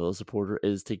Aston Villa supporter,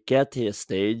 is to get to a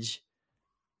stage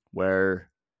where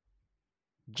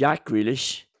Jack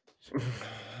Grealish...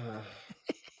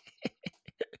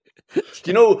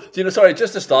 Do you know, sorry,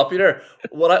 just to stop you there,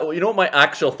 what my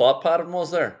actual thought pattern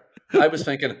was there? I was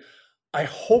thinking, I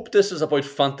hope this is about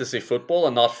fantasy football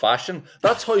and not fashion.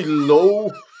 That's how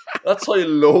low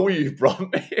you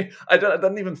brought me. I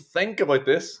didn't even think about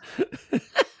this.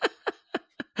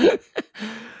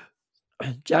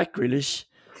 Jack Grealish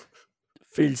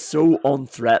feels so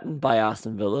unthreatened by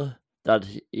Aston Villa that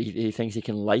he thinks he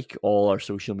can like all our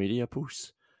social media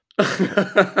posts.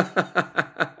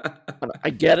 And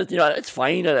I get it, it's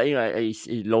fine.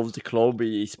 He loves the club.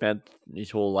 He spent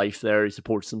his whole life there. He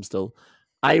supports them still.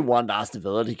 I want Aston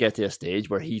Villa to get to a stage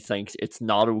where he thinks it's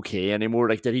not okay anymore,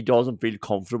 like that he doesn't feel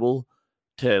comfortable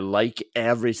to like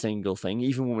every single thing.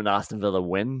 Even when Aston Villa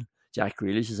win, Jack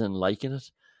Grealish isn't liking it.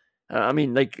 I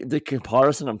mean, like, the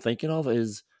comparison I'm thinking of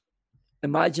is,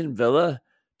 imagine Villa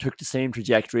took the same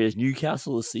trajectory as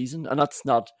Newcastle this season, and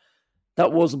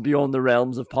that wasn't beyond the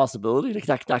realms of possibility. Like,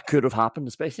 that could have happened,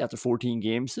 especially after 14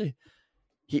 games.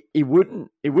 He wouldn't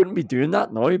be doing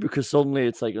that now, because suddenly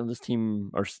it's like, this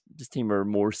team are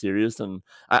more serious, and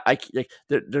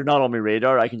they're not on my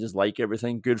radar. I can just like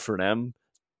everything. Good for them.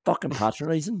 Fucking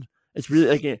patronizing. It's really,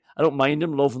 like, I don't mind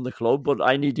him loving the club, but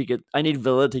I need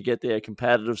Villa to get to a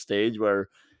competitive stage where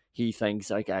he thinks,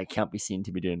 like, I can't be seen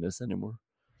to be doing this anymore.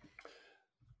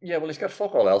 Yeah, well, he's got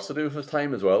fuck all else to do with his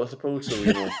time as well, I suppose. So,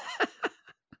 he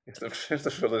has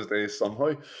to fill his days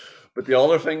somehow. But the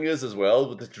other thing is, as well,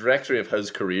 with the trajectory of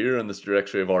his career and the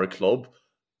trajectory of our club,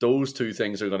 those two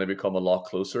things are going to become a lot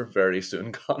closer very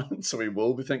soon, Colin. So we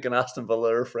will be thinking Aston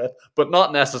Villa are a threat, but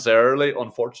not necessarily,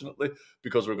 unfortunately,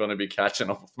 because we're going to be catching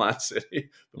up with Man City,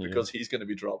 but because he's going to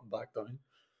be dropping back down.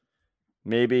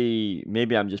 Maybe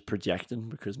I'm just projecting,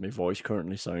 because my voice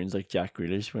currently sounds like Jack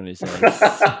Grealish when he says,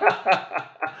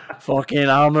 "Fucking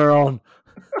hammer on."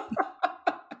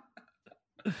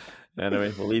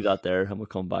 Anyway, we'll leave that there and we'll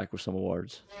come back with some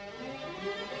awards.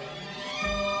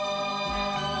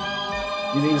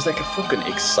 You mean he's like a fucking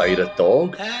excited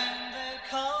dog?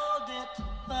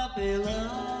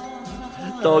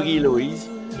 Doggy Louise.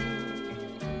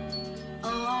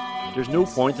 There's no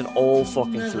point in all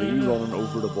fucking three running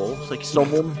over the ball. It's like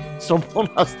someone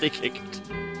has to kick it.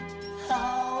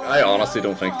 I honestly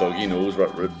don't think Dougie knows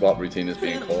what routine is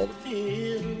being called.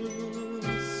 He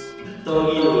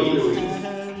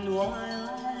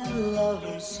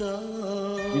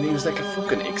was like a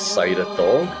fucking excited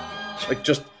dog. Like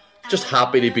just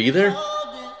happy to be there.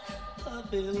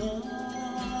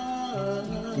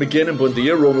 McGinn and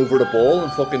Buendia run over the ball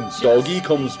and fucking Doggy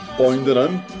comes bounding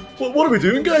in. What are we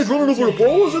doing, guys? Running over the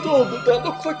ball? Is it? Oh, that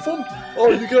looks like fun. Oh,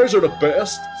 you guys are the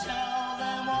best.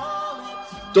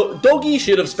 Dougie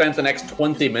should have spent the next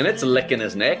 20 minutes licking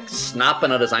his neck,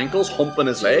 snapping at his ankles, humping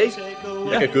his leg,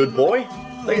 like a good boy.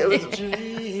 Like,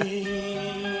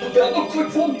 that looks like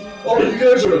fun. Oh, you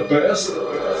guys are the best.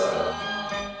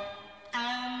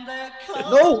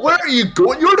 No, where are you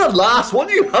going? You're the last one.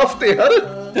 You have to hit it.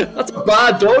 That's a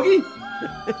bad doggy.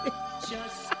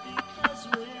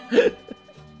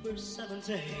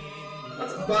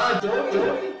 That's a bad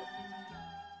doggy.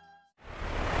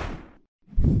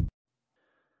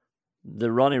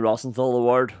 The Ronnie Rosenthal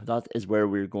Award, that is where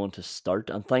we're going to start.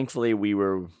 And thankfully, we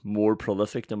were more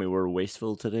prolific than we were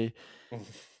wasteful today.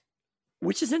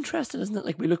 Which is interesting, isn't it?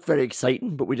 Like, we looked very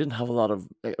exciting, but we didn't have a lot of...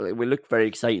 we looked very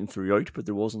exciting throughout, but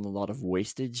there wasn't a lot of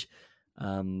wastage.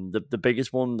 The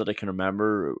biggest one that I can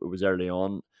remember was early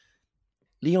on.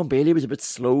 Leon Bailey was a bit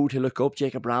slow to look up.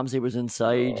 Jacob Ramsey was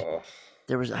inside. Oh.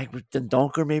 There was like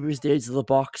Donker maybe was the edge of the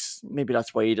box. Maybe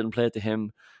that's why he didn't play it to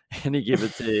him. And he gave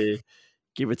it to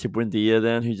Buendia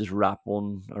then, who just wrapped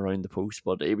one around the post.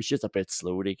 But it was just a bit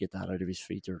slow to get that out of his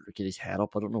feet or get his head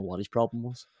up. I don't know what his problem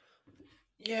was.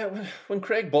 Yeah, when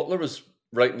Craig Butler was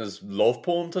writing his love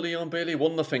poem to Leon Bailey,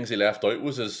 one of the things he left out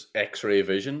was his X-ray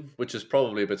vision, which is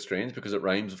probably a bit strange because it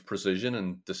rhymes with precision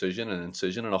and decision and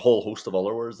incision and a whole host of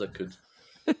other words that could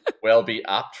well be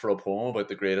apt for a poem about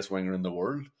the greatest winger in the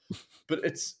world. But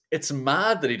it's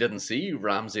mad that he didn't see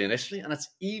Ramsey initially, and it's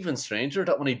even stranger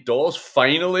that when he does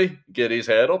finally get his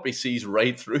head up, he sees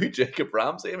right through Jacob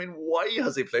Ramsey. I mean, why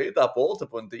has he played that ball to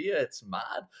Buendia? It's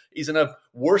mad. He's in a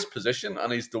worse position,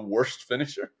 and he's the worst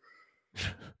finisher.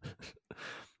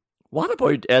 What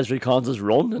about Ezri Konsa's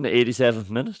run in the 87th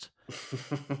minute?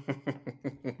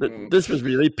 This was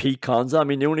really peak Konsa. I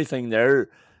mean, the only thing there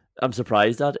I'm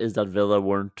surprised at is that Villa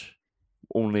weren't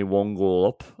only one goal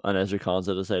up and Ezri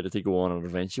Konsa decided to go on an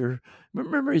adventure.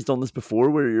 Remember, he's done this before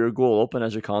where you're a goal up and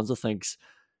Ezri Konsa thinks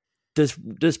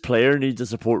this player needs a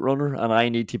support runner and I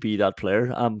need to be that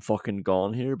player. I'm fucking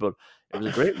gone here. But it was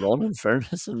a great run in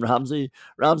fairness, and Ramsey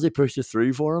pushed it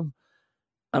through for him.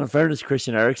 And in fairness,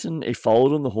 Christian Eriksen, he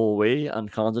followed him the whole way,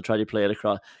 and Konsa tried to play it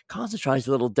across. Konsa tries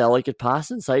a little delicate pass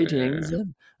inside to Ings,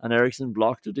 and Eriksen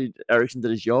blocked it. Eriksen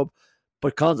did his job,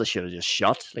 but Konsa should have just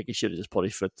shot. Like, he should have just put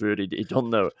his foot through it. He done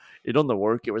the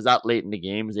work. It was that late in the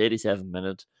game. It was 87th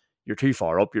minute. You're too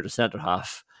far up. You're the centre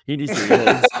half. He needs to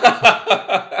realize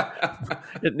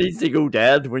it needs to go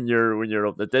dead when you're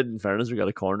up. It did, in fairness. We got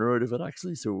a corner out of it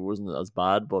actually, so it wasn't as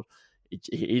bad, but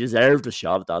he deserved a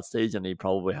shot at that stage, and he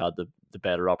probably had the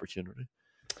better opportunity.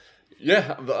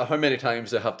 Yeah, how many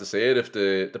times I have to say it? If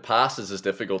the pass is as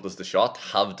difficult as the shot,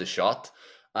 have the shot.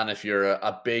 And if you're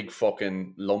a big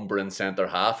fucking lumbering centre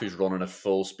half who's running at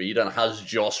full speed and has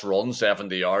just run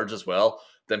 70 yards as well,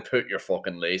 then put your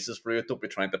fucking laces through it. Don't be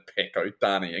trying to pick out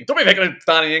Danny Ings. Don't be picking out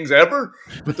Danny Ings ever,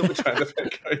 but don't be trying to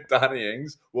pick out Danny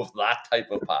Ings with that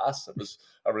type of pass. It was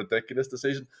a ridiculous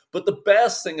decision. But the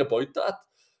best thing about that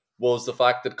was the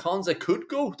fact that Konsa could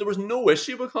go. There was no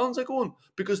issue with Konsa going,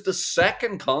 because the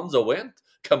second Konsa went,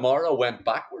 Kamara went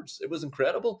backwards. It was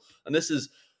incredible. And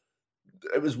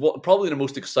it was probably the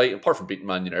most exciting, apart from beating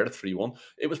Man United 3-1,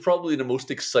 it was probably the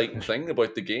most exciting thing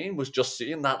about the game was just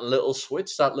seeing that little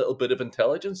switch, that little bit of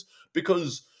intelligence.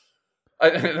 Because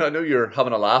I know you're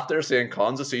having a laugh there saying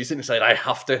Konsa season. He said, I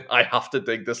have to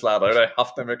dig this lad out. I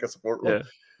have to make a support run. Yeah.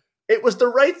 It was the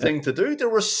right thing to do. There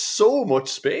was so much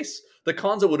space. The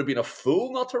Konsa would have been a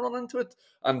fool not to run into it.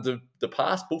 And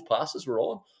both passes were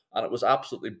on. And it was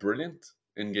absolutely brilliant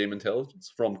in-game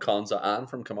intelligence from Konsa and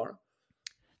from Kamara.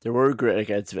 There were great.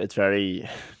 It's very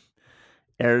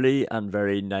early and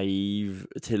very naive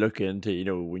to look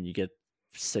into. When you get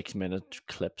 6-minute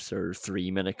clips or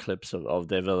 3-minute clips of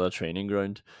the Villa training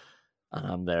ground, and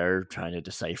I'm there trying to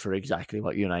decipher exactly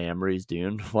what Unai Emery is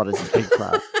doing. What is his big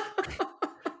plan?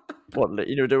 But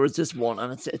there was just one,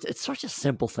 and it's such a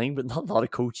simple thing, but not a lot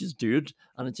of coaches do it,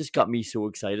 and it just got me so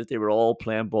excited. They were all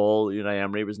playing ball. Unai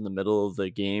Emery was in the middle of the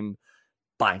game.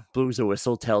 Bang, blows a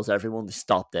whistle, tells everyone to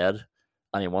stop dead.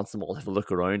 And he wants them all to have a look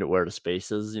around at where the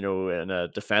space is, in a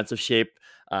defensive shape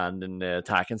and in the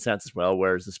attacking sense as well.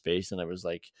 Where's the space? And I was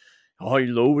like, how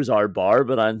low was our bar,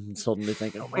 but I'm suddenly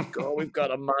thinking, oh my God, we've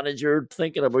got a manager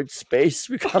thinking about space.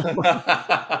 We've got a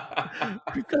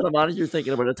manager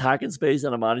thinking about attacking space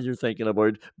and a manager thinking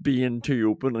about being too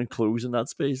open and closing that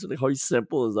space. Like, how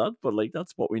simple is that? But like,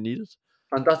 that's what we needed.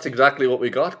 And that's exactly what we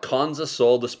got. Konza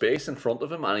saw the space in front of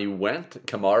him and he went.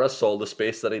 Kamara saw the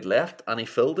space that he'd left and he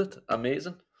filled it.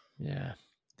 Amazing. Yeah.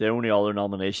 The only other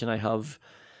nomination I have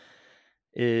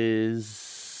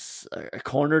is a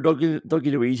corner.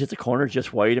 Dougie Louise hits a corner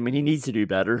just wide. I mean, he needs to do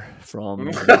better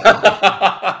from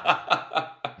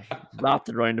wrapped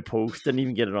it around the post, didn't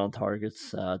even get it on targets,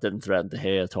 didn't threaten De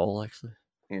Gea at all, actually.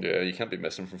 Yeah, you can't be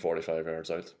missing from 45 yards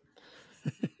out.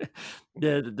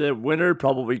 Yeah, the winner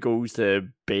probably goes to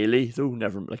Bailey, though.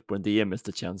 Never, like, Buendia missed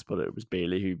a chance, but it was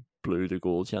Bailey who blew the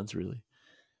goal chance, really.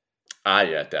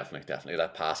 Yeah, definitely.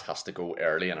 That pass has to go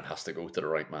early and it has to go to the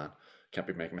right man. Can't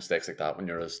be making mistakes like that when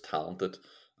you're as talented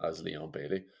as Leon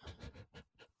Bailey.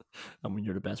 And when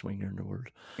you're the best winger in the world.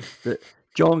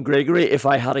 John Gregory, if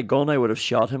I had a gun, I would have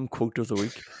shot him. Quote of the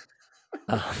week.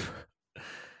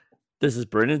 This is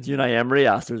brilliant. Unai Emery,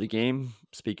 after the game,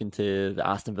 speaking to the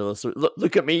Aston Villa. So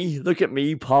look at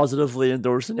me positively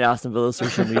endorsing the Aston Villa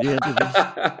social media interviews.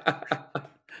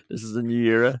 This is a new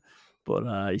era.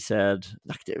 But he said,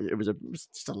 like, it was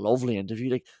just a lovely interview.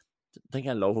 Like, the thing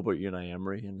I love about Unai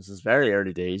Emery, and this is very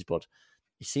early days, but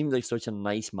he seemed like such a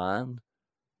nice man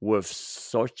with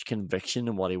such conviction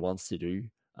in what he wants to do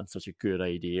and such a good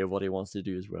idea of what he wants to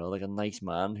do as well. Like a nice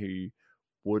man who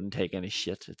wouldn't take any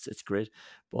shit. It's great.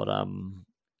 But and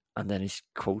then his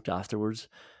quote afterwards.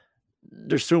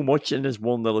 There's so much in this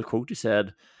one little quote. He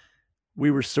said, "We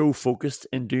were so focused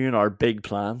in doing our big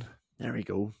plan." There we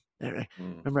go.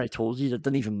 Remember I told you that it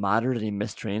didn't even matter that he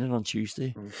missed training on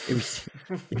Tuesday. He was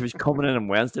coming in on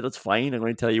Wednesday. That's fine. I'm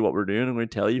going to tell you what we're doing. I'm going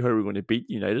to tell you how we're going to beat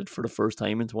United for the first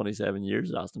time in 27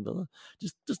 years at Aston Villa.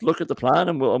 Just look at the plan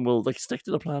and we'll like stick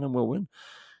to the plan and we'll win.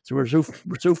 So we're so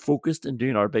focused in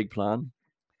doing our big plan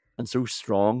and so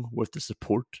strong with the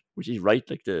support, which is right,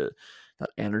 like that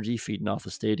energy feeding off the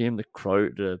stadium, the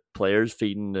crowd, the players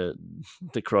feeding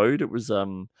the crowd. It was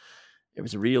a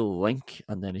real link.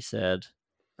 And then he said,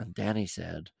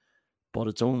 but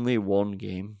it's only one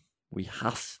game. We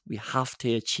have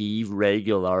to achieve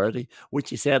regularity,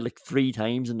 which he said like 3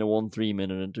 times in the 1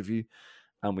 3-minute interview,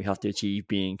 and we have to achieve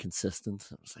being consistent.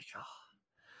 I was like,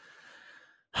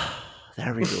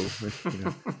 there we go.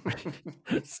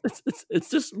 It's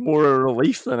just more a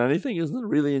relief than anything, isn't it?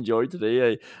 Really enjoyed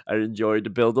today. I enjoyed the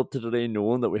build up to today,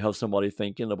 knowing that we have somebody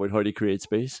thinking about how to create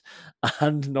space,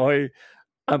 and now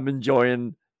I'm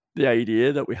enjoying the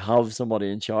idea that we have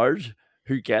somebody in charge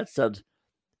who gets that.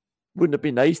 Wouldn't it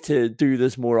be nice to do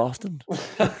this more often?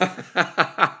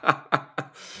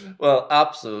 Well,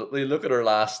 absolutely. Look at our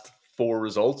last 4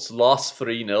 results. Lost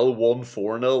 3-0, won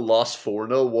 4-0, lost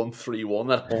 4-0, won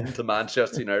 3-1 at home to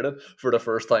Manchester United for the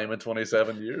first time in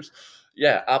 27 years.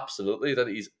 Yeah, absolutely. That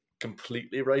he's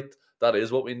completely right. That is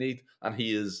what we need. And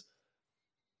he is,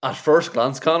 at first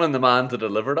glance, Conan, the man to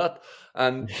deliver that.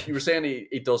 And you were saying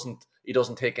he doesn't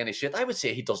take any shit. I would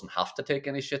say he doesn't have to take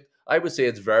any shit. I would say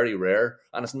it's very rare.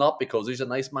 And it's not because he's a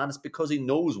nice man. It's because he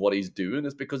knows what he's doing.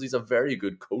 It's because he's a very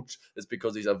good coach. It's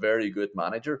because he's a very good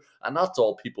manager. And that's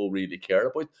all people really care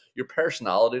about. Your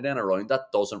personality then around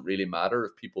that doesn't really matter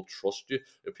if people trust you,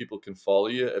 if people can follow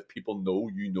you, if people know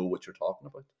you know what you're talking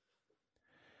about.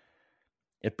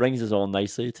 It brings us on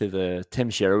nicely to the Tim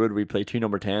Sherwood We Play 2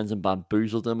 number 10s and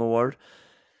Bamboozled Him award.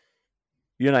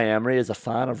 Unai Emery is a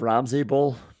fan of Ramsey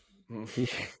ball.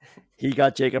 He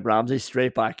got Jacob Ramsey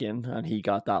straight back in, and he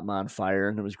got that man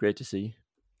firing. It was great to see.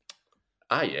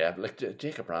 Yeah, like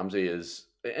Jacob Ramsey is...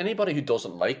 Anybody who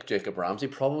doesn't like Jacob Ramsey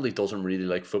probably doesn't really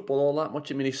like football all that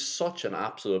much. I mean, he's such an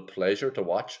absolute pleasure to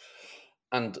watch.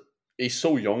 And he's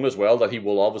so young as well that he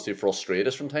will obviously frustrate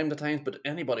us from time to time. But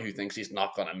anybody who thinks he's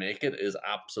not going to make it is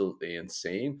absolutely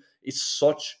insane. He's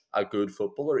such a good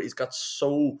footballer. He's got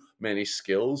so many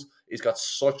skills. He's got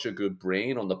such a good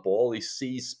brain on the ball. He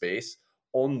sees space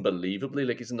unbelievably,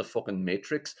 like he's in the fucking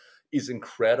Matrix. He's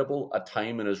incredible at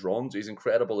timing his runs. He's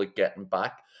incredible at getting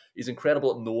back. He's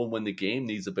incredible at knowing when the game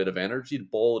needs a bit of energy. The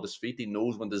ball at his feet, he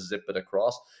knows when to zip it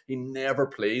across. He never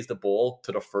plays the ball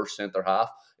to the first centre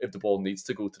half if the ball needs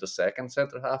to go to the second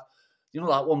centre half. You know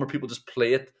that one where people just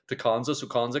play it to Konza so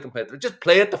Konza can play it? Just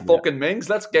play it to fucking Mings.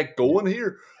 Let's get going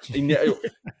here.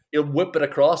 He'll whip it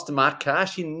across to Matt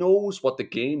Cash. He knows what the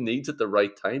game needs at the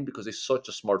right time because he's such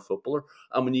a smart footballer.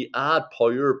 And when you add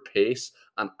power, pace,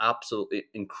 and absolutely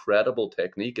incredible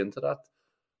technique into that,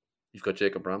 you've got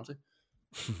Jacob Ramsey.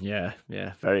 Yeah,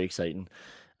 very exciting.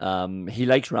 He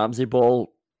likes Ramsey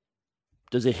ball.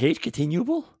 Does he hate Coutinho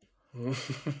ball?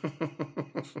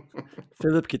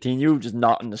 Philip Coutinho just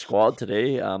not in the squad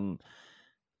today.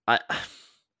 I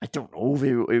I don't know if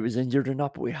he was injured or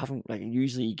not, but we haven't, like,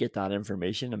 usually you get that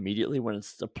information immediately when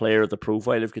it's a player of the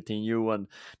profile of Coutinho, and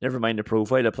never mind the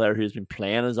profile, a player who's been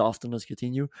playing as often as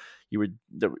Coutinho.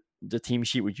 The team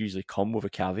sheet would usually come with a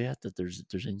caveat that there's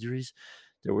injuries.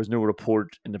 There was no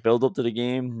report in the build up to the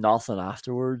game, nothing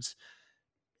afterwards.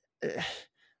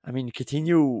 I mean,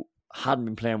 Coutinho hadn't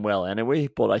been playing well anyway,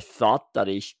 but I thought that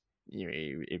he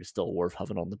was still worth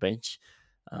having on the bench.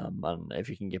 And if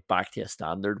you can get back to a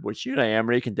standard, which Unai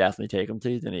Emery can definitely take him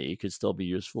to, then he could still be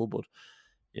useful. But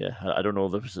yeah, I don't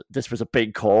know if this was a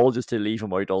big call just to leave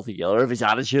him out altogether. If his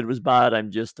attitude was bad, I'm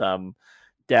just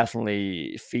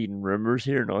definitely feeding rumors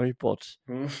here now. But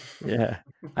yeah,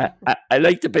 I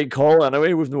like the big call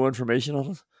anyway with no information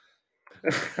on it.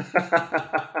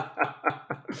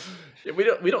 Yeah,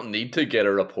 we don't need to get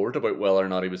a report about whether or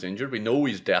not he was injured. We know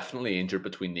he's definitely injured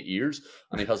between the ears,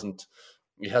 and he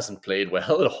hasn't played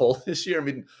well at all this year. I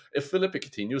mean, if Philippe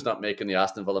Coutinho's not making the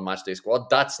Aston Villa matchday squad,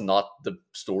 that's not the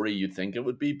story you'd think it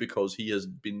would be, because he has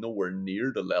been nowhere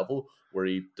near the level where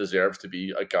he deserves to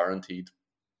be a guaranteed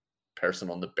person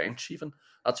on the bench even.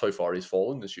 That's how far he's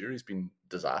fallen this year. He's been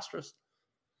disastrous.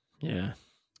 Yeah.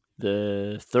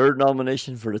 The third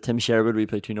nomination for the Tim Sherwood We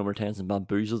Play Two Number 10s and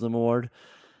Bamboozled Them Award.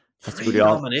 That's 3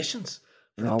 nominations.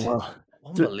 Oh, well,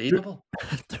 unbelievable.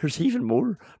 There's even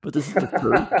more, but this is the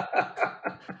third.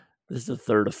 This is the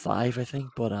third of 5, I think.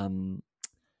 But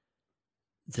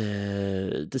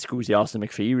this goes to Austin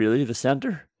McPhee, really, the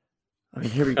centre. I mean,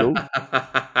 here we go.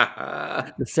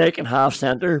 The second half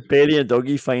centre, Bailey and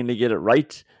Dougie finally get it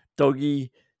right. Dougie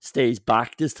stays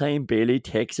back this time. Bailey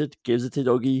takes it, gives it to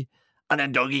Dougie, and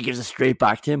then Dougie gives it straight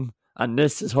back to him. And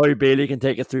this is how Bailey can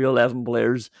take it through 11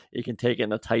 players. He can take it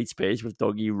in a tight space with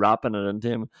Dougie wrapping it into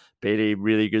him. Bailey,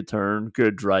 really good turn,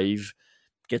 good drive,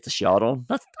 gets a shot on.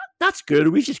 That's good.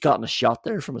 We've just gotten a shot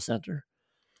there from a centre.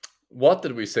 What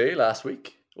did we say last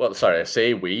week? Well, sorry, I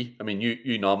say we. I mean,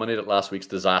 you nominated last week's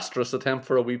disastrous attempt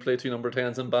for a We Play Two Number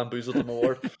 10s and Bamboozled Them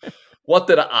Award. What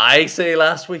did I say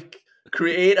last week?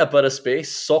 Create a bit of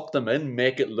space, suck them in,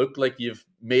 make it look like you've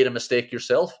made a mistake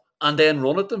yourself, and then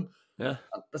run at them. Yeah,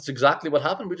 that's exactly what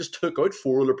happened. We just took out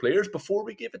 4 other players before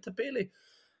we gave it to Bailey.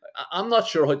 I'm not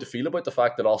sure how to feel about the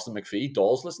fact that Austin McPhee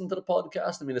does listen to the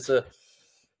podcast. I mean,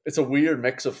 it's a weird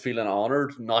mix of feeling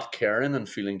honoured, not caring, and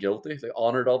feeling guilty. Like,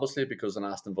 honoured, obviously, because an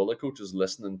Aston Villa coach is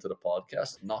listening to the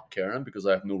podcast, not caring because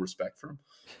I have no respect for him,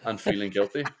 and feeling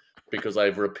guilty because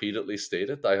I've repeatedly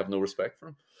stated I have no respect for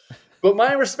him. But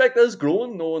my respect is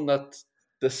growing, knowing that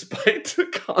despite the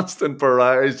constant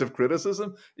barrage of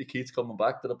criticism, he keeps coming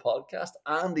back to the podcast,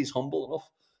 and he's humble enough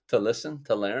to listen,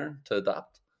 to learn, to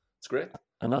adapt. It's great.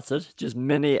 And that's it. Just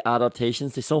mini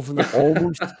adaptations to something that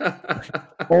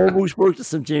almost worked at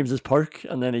St. James's Park,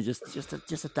 and then he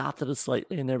just adapted it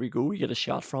slightly, and there we go. We get a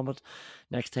shot from it.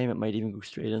 Next time, it might even go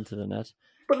straight into the net.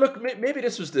 But look, maybe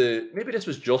this was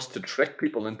just to trick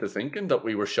people into thinking that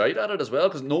we were shite at it as well,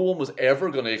 because no one was ever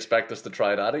going to expect us to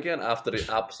try that again after the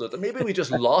absolute. Maybe we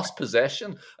just lost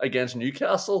possession against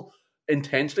Newcastle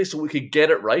intentionally so we could get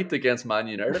it right against Man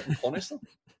United and punish them.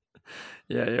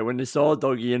 Yeah. When they saw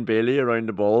Dougie and Bailey around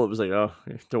the ball, it was like, oh,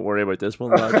 don't worry about this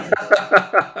one, lad.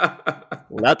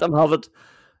 Let them have it.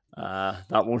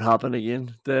 That won't happen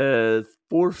again. The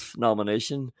fourth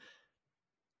nomination,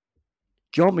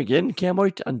 John McGinn came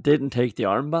out and didn't take the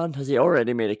armband. Has he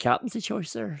already made a captaincy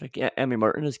choice there? Like, Emmy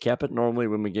Martinez kept it. Normally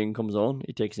when McGinn comes on,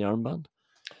 he takes the armband.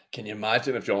 Can you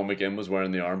imagine if John McGinn was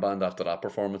wearing the armband after that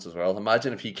performance as well?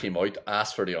 Imagine if he came out,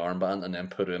 asked for the armband, and then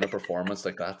put in a performance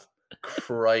like that.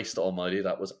 Christ almighty,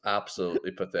 that was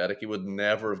absolutely pathetic. He would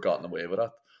never have gotten away with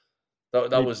that.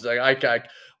 That was like,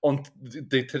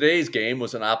 today's game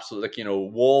was an absolute, like,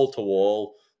 wall to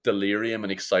wall delirium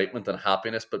and excitement and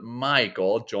happiness. But my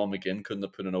God, John McGinn couldn't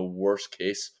have put in a worse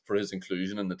case for his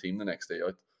inclusion in the team the next day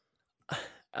out.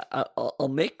 I'll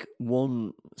make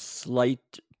one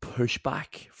slight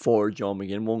pushback for John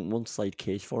McGinn, one slight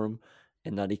case for him,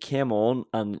 in that he came on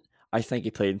and I think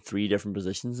he played in 3 different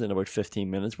positions in about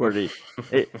 15 minutes. Where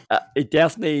it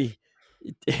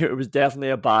was definitely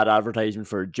a bad advertisement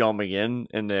for John McGinn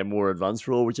in the more advanced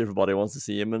role, which everybody wants to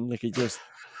see him in. Like, he just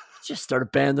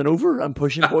started bending over and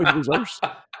pushing boys reserves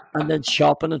and then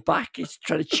chopping it back. He's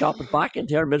trying to chop it back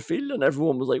into our midfield, and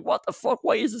everyone was like, what the fuck?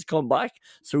 Why is this come back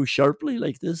so sharply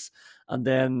like this? And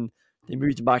then they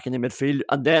moved him back in the midfield.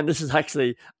 And then this is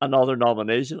actually another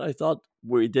nomination. I thought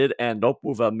we did end up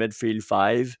with a midfield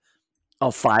 5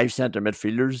 of 5 centre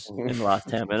midfielders in the last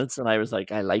 10 minutes. And I was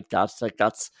like, I like that. It's like,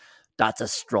 that's a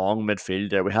strong midfield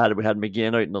there. We had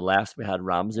McGinn out on the left. We had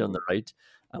Ramsey on the right.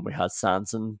 and we had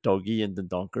Sanson, Dougie, and the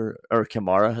Dunker or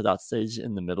Kamara at that stage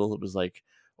in the middle. It was like,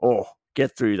 oh,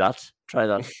 get through that, try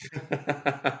that.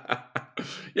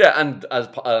 Yeah, and as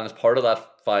part of that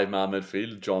 5-man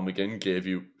midfield, John McGinn gave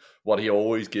you what he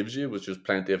always gives you, was just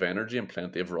plenty of energy and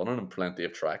plenty of running and plenty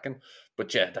of tracking.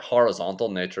 But yeah, the horizontal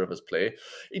nature of his play,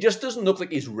 he just doesn't look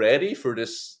like he's ready for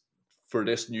this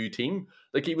new team.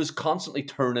 Like, he was constantly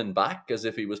turning back as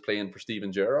if he was playing for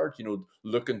Steven Gerrard,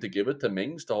 looking to give it to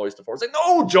Mings to hoist the forward. It's like,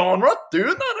 no, John, we're not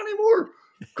doing that anymore.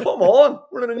 Come on,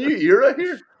 we're in a new era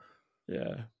here.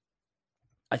 Yeah.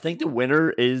 I think the winner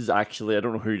is actually, I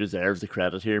don't know who deserves the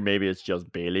credit here. Maybe it's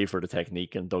just Bailey for the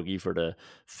technique and Dougie for the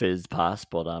fizz pass.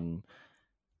 But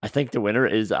I think the winner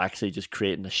is actually just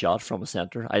creating a shot from a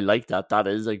centre. I like that. That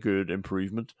is a good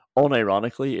improvement.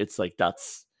 Unironically, it's like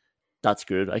that's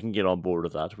good. I can get on board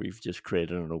with that. We've just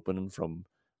created an opening from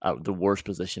the worst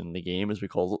position in the game, as we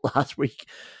called it last week.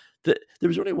 There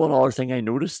was only one other thing I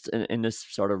noticed in this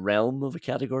sort of realm of a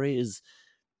category is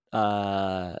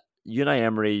Unai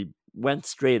Emery went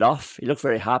straight off. He looked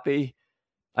very happy.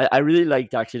 I really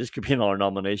liked, actually, this could be another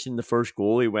nomination. The first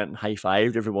goal, he went and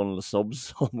high-fived every one of the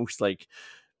subs, almost like,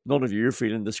 none of you are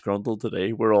feeling disgruntled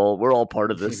today. We're all part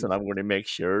of this, and I'm going to make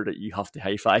sure that you have to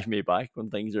high-five me back when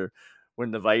the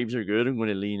vibes are good. I'm going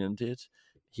to lean into it.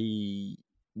 He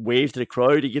waved to the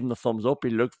crowd. He gave them the thumbs up. He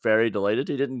looked very delighted.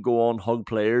 He didn't go on hug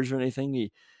players or anything.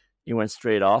 He went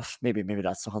straight off. Maybe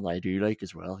that's something I do like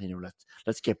as well.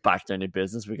 Let's get back down to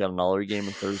business. We got another game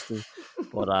on Thursday,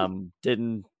 but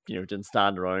didn't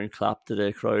stand around, clap to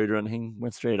the crowd or anything.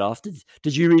 Went straight off.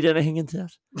 Did you read anything into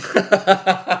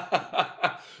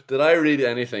that? Did I read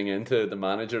anything into the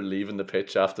manager leaving the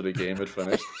pitch after the game had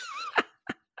finished?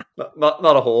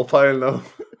 not a whole pile, no.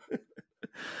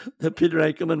 The Peter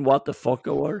Enkelman what the fuck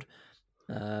award.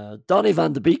 Donny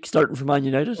van de Beek starting for Man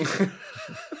United.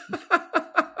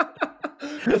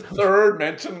 The third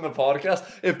mention in the podcast.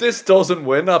 If this doesn't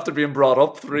win after being brought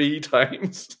up 3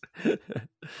 times.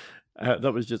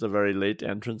 That was just a very late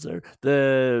entrance there.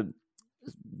 The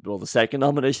second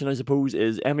nomination, I suppose,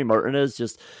 is Emi Martinez.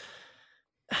 Does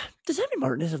Emi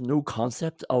Martinez have no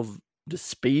concept of the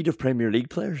speed of Premier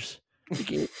League players? Like,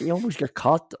 he almost got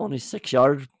caught on his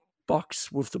 6-yard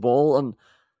box with the ball, and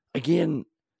again,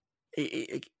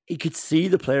 he could see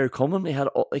the player coming. He had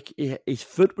his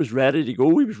foot was ready to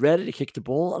go. He was ready to kick the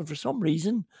ball, and for some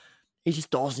reason, he just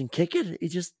doesn't kick it. He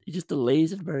just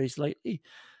delays it very slightly,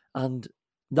 and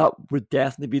that would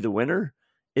definitely be the winner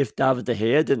if David De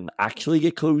Gea didn't actually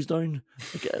get closed down.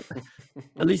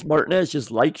 At least Martinez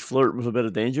just liked flirting with a bit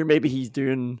of danger. Maybe he's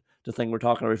doing the thing we're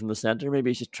talking away from the centre. Maybe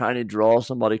he's just trying to draw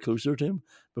somebody closer to him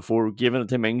before giving it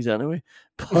to Mings anyway.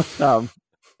 But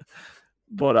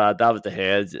David De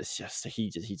Gea, he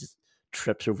just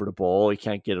trips over the ball. He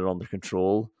can't get it under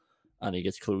control, and he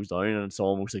gets closed down, and it's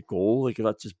almost a goal. Like, if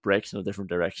that just breaks in a different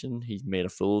direction, he's made a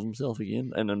fool of himself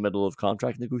again in the middle of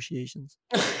contract negotiations.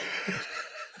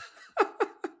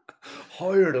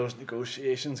 How are those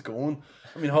negotiations going?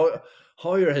 I mean, how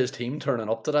are his team turning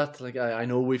up to that? Like, I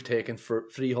know we've taken for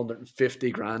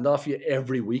 350 grand off you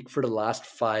every week for the last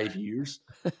 5 years.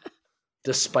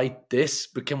 Despite this,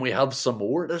 but can we have some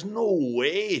more? There's no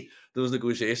way those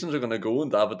negotiations are going to go in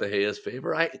David De Gea's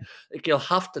favour. You'll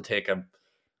have to take an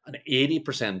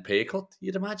 80% pay cut,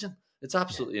 you'd imagine. It's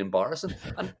absolutely embarrassing.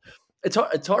 And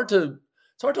it's hard to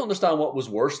understand what was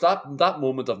worse, that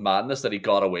moment of madness that he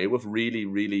got away with, really,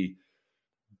 really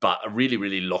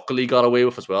luckily got away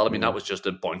with as well. I mean, that was just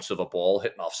a bounce of a ball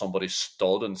hitting off somebody's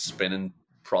stud and spinning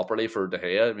properly for De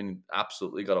Gea. I mean,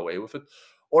 absolutely got away with it.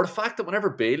 Or the fact that whenever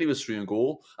Bailey was through in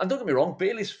goal, and don't get me wrong,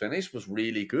 Bailey's finish was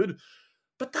really good,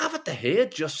 but David De Gea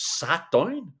just sat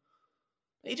down.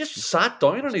 He just sat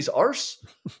down on his arse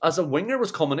as a winger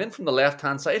was coming in from the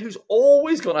left-hand side who's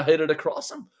always going to hit it across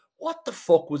him. What the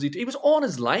fuck was he doing? He was on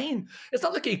his line. It's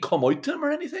not like he'd come out to him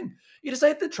or anything. He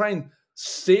decided to try and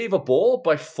save a ball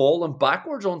by falling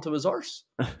backwards onto his arse.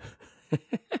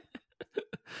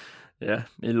 Yeah,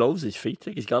 he loves his feet.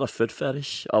 Like, he's got a foot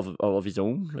fetish of his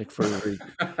own. Like, for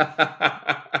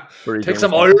take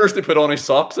some hours to put on his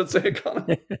socks, I'd say,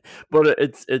 Conor. But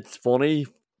it's funny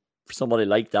for somebody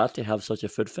like that to have such a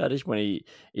foot fetish when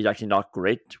he's actually not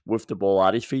great with the ball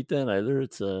at his feet. Then either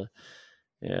it's a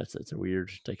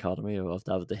weird dichotomy of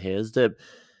David De Gea's. The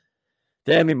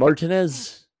Emi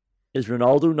Martinez, is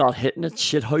Ronaldo not hitting it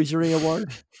shithousery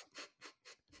award?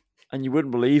 And you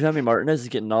wouldn't believe Emi Martinez is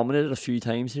getting nominated a few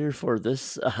times here for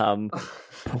this.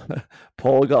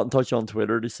 Paul got in touch on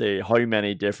Twitter to say, how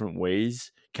many different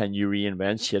ways can you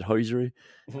reinvent shithousery?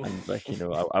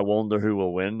 And I wonder who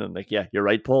will win. And yeah, you're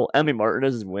right, Paul. Emi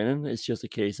Martinez is winning. It's just a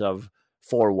case of,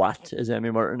 for what is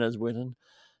Emi Martinez winning?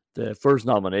 the first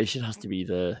nomination has to be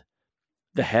the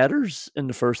headers in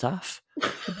the first half.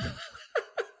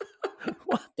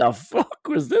 What the fuck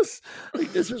was this?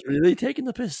 Like, this was really taking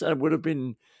the piss, and it would have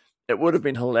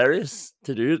been hilarious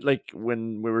to do it. Like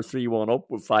when we were 3-1 up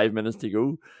with 5 minutes to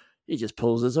go, he just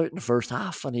pulls this out in the first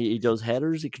half, and he does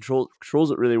headers. He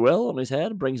controls it really well on his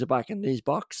head and brings it back into his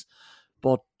box.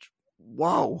 But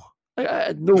wow, I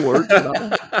had no words for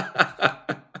that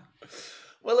one.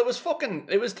 Well,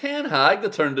 it was Ten Hag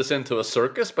that turned this into a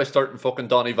circus by starting fucking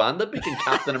Donny van de Beek and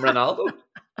Captain Ronaldo.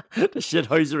 The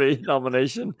shithousery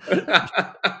nomination.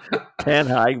 Ten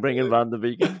Hag bringing Van de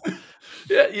Beek in.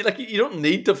 Yeah, you don't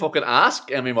need to fucking ask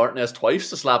Emi Martinez twice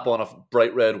to slap on a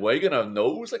bright red wig and a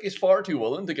nose. Like, he's far too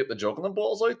willing to get the juggling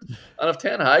balls out. And if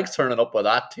Ten Hag's turning up with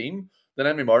that team, then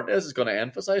Emi Martinez is going to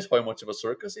emphasise how much of a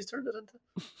circus he's turned it into.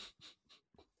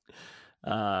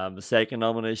 The second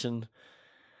nomination,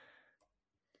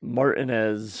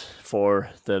 Martinez for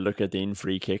the Lucadine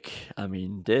free kick. I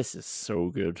mean, this is so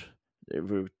good.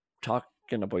 We're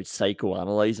talking about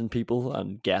psychoanalyzing people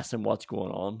and guessing what's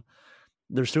going on.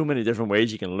 There's so many different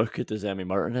ways you can look at this Emi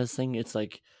Martinez thing. It's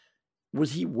like,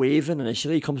 was he waving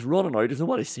initially? He comes running out. If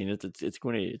nobody's seen it, it's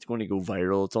going to go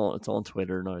viral. It's on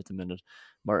Twitter now at the minute.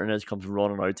 Martinez comes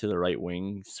running out to the right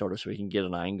wing, sort of so he can get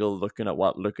an angle, looking at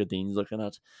what Lucadine's looking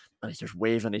at, and he's just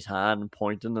waving his hand and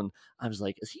pointing. And I was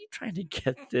like, is he trying to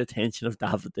get the attention of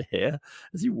David De Gea?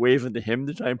 Is he waving to him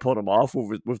to try and put him off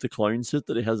with the clown suit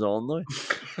that he has on now?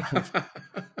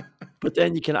 But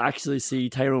then you can actually see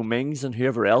Tyrone Mings and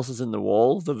whoever else is in the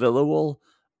wall, the Villa wall,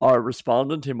 are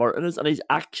responding to Martinez, and he's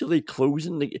actually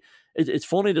closing. It's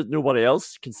funny that nobody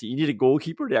else can see. You need a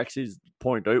goalkeeper to actually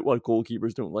point out what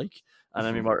goalkeepers don't like. And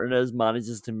I mean, Martinez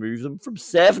manages to move them from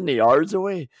 70 yards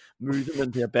away, move them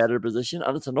into a better position,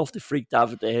 and it's enough to freak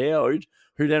David De Gea out,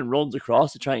 who then runs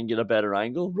across to try and get a better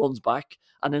angle, runs back,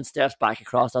 and then steps back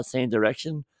across that same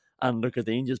direction. And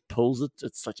Lucadine just pulls it.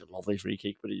 It's such a lovely free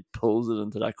kick, but he pulls it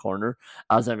into that corner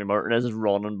as Emi Martinez is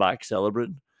running back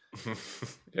celebrating.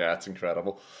 Yeah, it's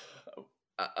incredible.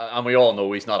 And we all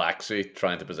know he's not actually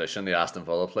trying to position the Aston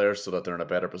Villa players so that they're in a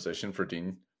better position for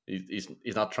Dean. He's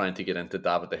not trying to get into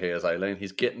David De Gea's eye line.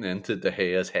 He's getting into De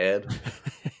Gea's head.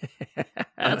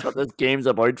 That's what this game's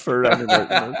about for Emi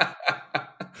Martinez.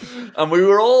 And we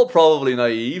were all probably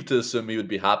naive to assume he would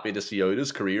be happy to see out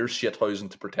his career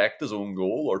shithousing to protect his own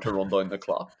goal or to run down the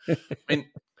clock. I mean,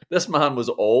 this man was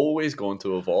always going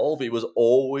to evolve. He was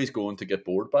always going to get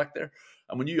bored back there.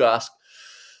 And when you ask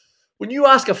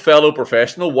a fellow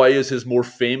professional why is his more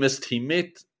famous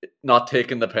teammate not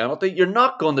taking the penalty, you're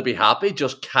not going to be happy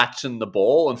just catching the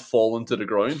ball and falling to the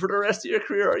ground for the rest of your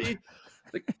career, are you?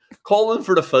 Like, calling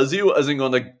for the physio isn't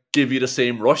going to give you the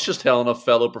same rush as telling a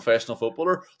fellow professional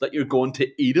footballer that you're going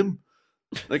to eat him.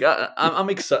 Like, I'm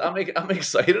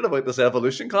excited about this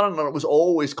evolution, Colin, and it was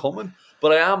always coming.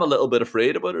 But I am a little bit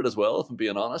afraid about it as well, if I'm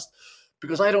being honest,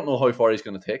 because I don't know how far he's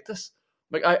going to take this.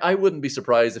 Like, I wouldn't be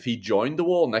surprised if he joined the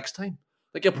wall next time.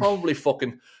 Like, you'll probably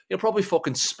fucking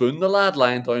spoon the lad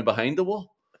lying down behind the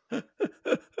wall.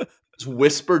 Just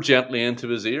whisper gently into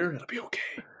his ear, it'll be okay.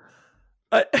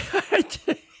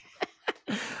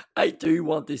 I do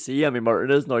want to see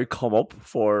Martinez now come up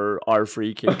for our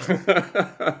free kick.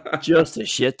 Just a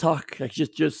shit talk. Like,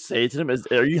 just say to him,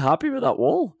 are you happy with that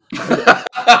wall?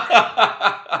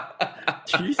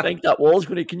 Do you think that wall's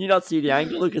going to... Can you not see the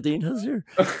angle Lucadine has here?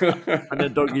 And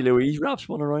then Dougie Luiz wraps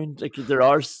one around. Like, there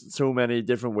are so many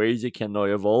different ways it can now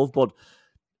evolve, but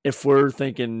if we're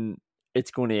thinking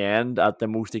it's going to end at the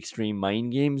most extreme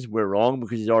mind games, we're wrong,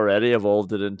 because he's already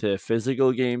evolved it into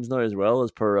physical games now as well,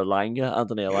 as per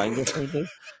Anthony Elanga.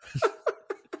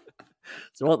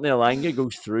 So Anthony Elanga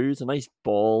goes through. It's a nice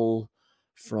ball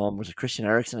from, was it Christian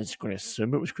Eriksen? I'm just going to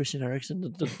assume it was Christian Eriksen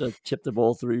that chipped the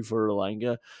ball through for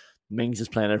Elanga. Mings is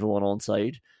playing everyone on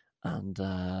side, and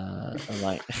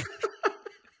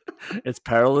it's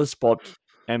perilous, but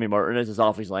Emi Martinez is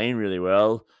off his line really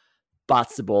well,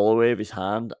 bats the ball away with his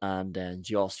hand, and then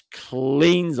just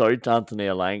cleans out Anthony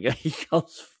Elanga. He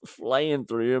comes flying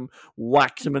through him,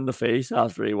 whacks him in the face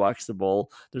after he whacks the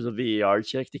ball. There's a VAR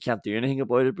check. They can't do anything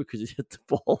about it because he hit the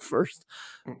ball first,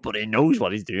 but he knows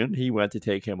what he's doing. He went to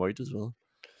take him out as well.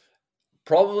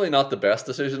 Probably not the best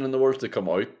decision in the world to come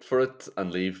out for it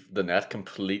and leave the net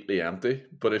completely empty.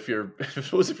 But if you're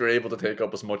able to take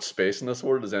up as much space in this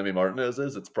world as Emi Martinez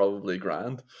is, it's probably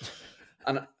grand.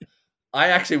 And I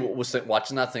actually was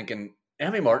watching that thinking,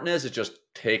 Emi Martinez is just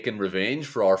taking revenge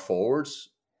for our forwards,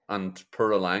 and Per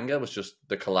Elanga was just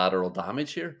the collateral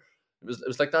damage here. It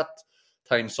was like that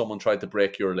time someone tried to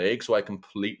break your leg, so I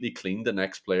completely cleaned the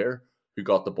next player who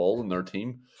got the ball in their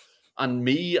team. And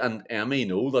me and Emmy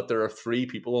know that there are 3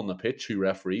 people on the pitch who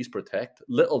referees protect.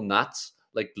 Little gnats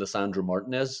like Lissandro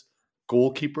Martinez,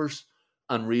 goalkeepers,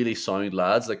 and really sound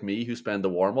lads like me who spend the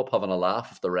warm-up having a laugh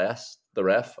with the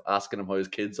ref, asking him how his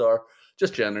kids are,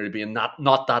 just generally being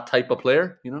not that type of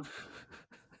player, you know?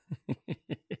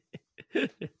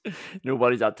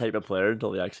 Nobody's that type of player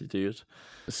until they actually do it.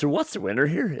 So what's the winner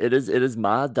here? It is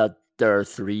mad that there are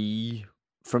 3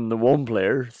 from the one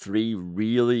player, 3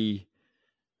 really,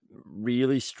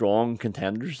 really strong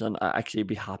contenders, and I actually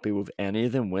be happy with any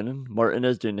of them winning.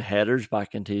 Martinez doing the headers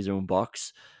back into his own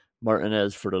box.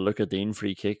 Martinez for the look at Dean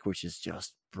free kick, which is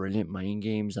just brilliant mind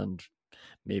games, and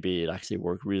maybe it actually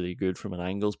worked really good from an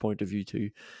angles point of view too.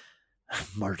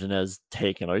 Martinez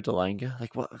taking out Alanga.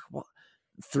 Like what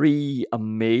 3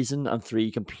 amazing and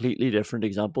 3 completely different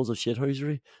examples of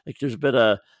shithousery. Like there's a bit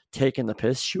of taking the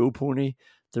piss, show pony,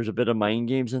 there's a bit of mind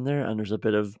games in there, and there's a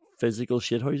bit of physical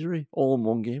shithousery all in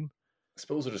one game. I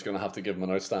suppose we're just going to have to give him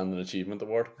an Outstanding Achievement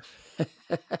Award.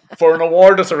 For an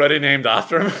award that's already named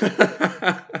after him.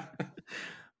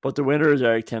 But the winner is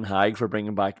Eric Ten Hag for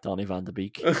bringing back Donny van de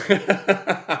Beek.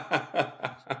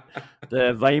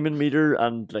 The Vyman meter,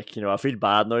 and I feel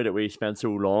bad now that we spent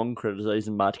so long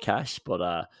criticising Matt Cash,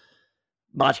 but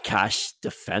Matt Cash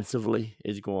defensively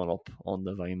is going up on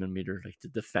the Vyman meter. Like the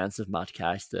defensive Matt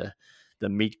Cash, the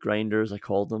meat grinders, I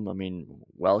called them. I mean,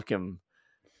 welcome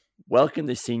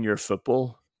to senior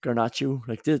football, Garnacho.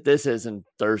 Like this isn't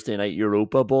Thursday night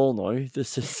Europa ball now.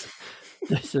 This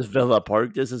is Villa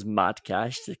Park. This is Matt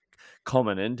Cash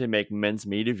coming in to make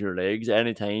mincemeat of your legs.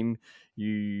 Anytime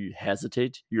you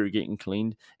hesitate, you're getting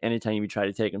cleaned. Anytime you try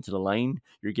to take him to the line,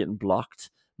 you're getting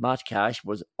blocked. Matt Cash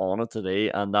was on it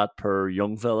today, and that poor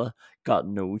young fella got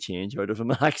no change out of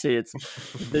him. Actually,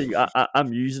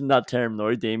 I'm using that term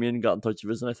now. Damien got in touch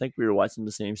with us, and I think we were watching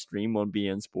the same stream on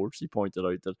BN Sports. He pointed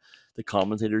out that the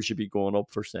commentators should be going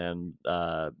up for saying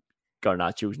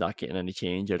Garnacho's not getting any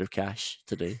change out of Cash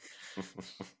today.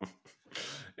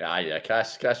 Yeah.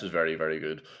 Cash was very, very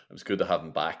good. It was good to have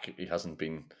him back. He hasn't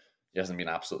been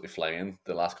absolutely flying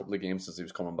the last couple of games since he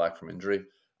was coming back from injury.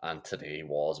 And today it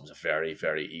was a very,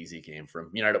 very easy game for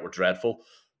him. United were dreadful.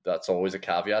 That's always a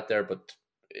caveat there, but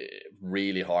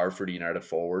really hard for the United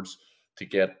forwards to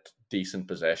get decent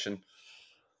possession,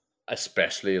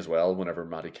 especially as well whenever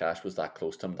Matty Cash was that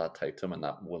close to him, that tight to him, and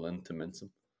that willing to mince him.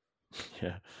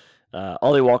 Yeah.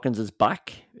 Ollie Watkins is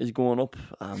back, is going up.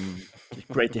 It's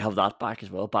great to have that back as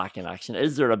well, back in action.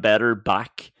 Is there a better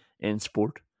back in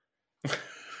sport?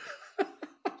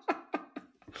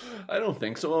 I don't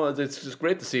think so. It's just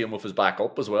great to see him with his back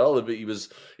up as well. He was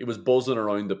buzzing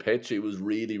around the pitch. He was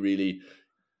really, really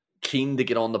keen to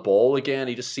get on the ball again.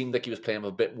 He just seemed like he was playing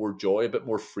with a bit more joy, a bit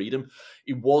more freedom.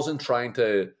 He wasn't trying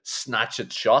to snatch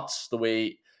at shots the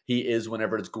way he is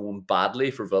whenever it's going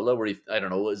badly for Villa, where he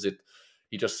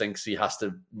just thinks he has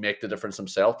to make the difference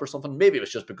himself or something. Maybe it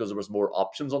was just because there was more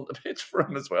options on the pitch for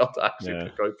him as well to actually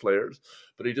pick out players.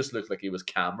 But he just looked like he was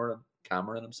Cameron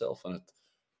himself, and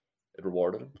it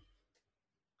rewarded him.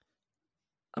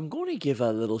 I'm going to give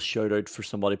a little shout out for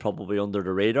somebody probably under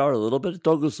the radar a little bit,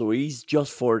 Douglas Luiz,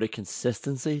 just for the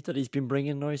consistency that he's been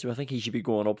bringing now. So I think he should be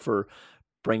going up for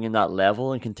bringing that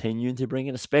level and continuing to bring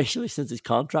it, especially since his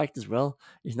contract as well.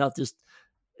 He's not just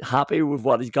happy with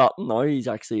what he's gotten now. He's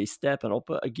actually stepping up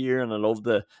a gear, and I love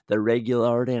the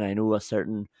regularity, and I know a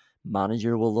certain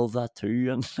manager will love that too.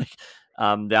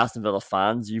 And the Aston Villa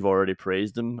fans, you've already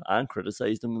praised them and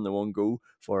criticised them in the one go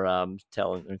for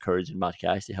encouraging Matt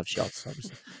Cash to have shots,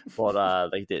 obviously. But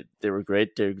they were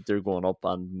great. They're going up,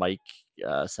 and Mike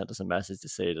sent us a message to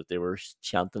say that they were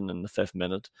chanting in the 5th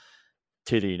minute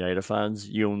to the United fans,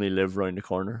 "You only live round the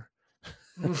corner."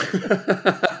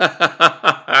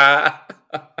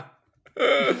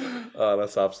 Oh,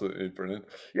 that's absolutely brilliant.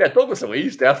 Yeah, Douglas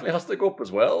Luiz definitely has to go up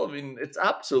as well. I mean, it's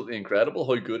absolutely incredible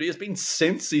how good he has been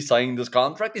since he signed his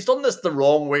contract. He's done this the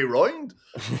wrong way round.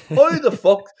 How the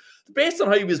fuck? Based on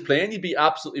how he was playing, you'd be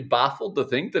absolutely baffled to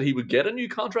think that he would get a new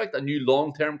contract, a new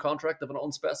long-term contract of an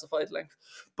unspecified length.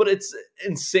 But it's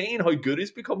insane how good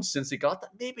he's become since he got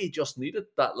that. Maybe he just needed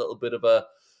that little bit of a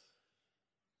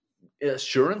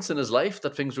assurance in his life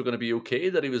that things were going to be okay,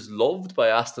 that he was loved by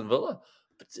Aston Villa.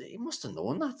 But he must have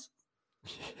known that.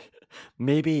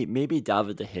 Maybe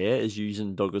David De Gea is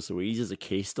using Douglas Luiz as a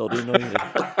case study now.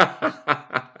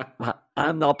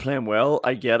 I'm not playing well,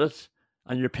 I get it,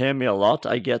 and you're paying me a lot,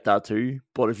 I get that too.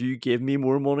 But if you give me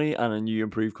more money and a new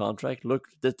improved contract, look,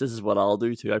 this is what I'll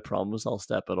do too. I promise I'll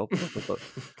step it up.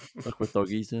 Look what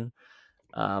Dougie's doing.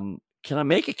 Can I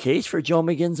make a case for John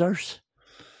McGinn's arse?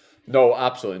 No,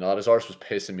 absolutely not. His arse was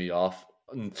pissing me off.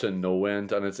 to no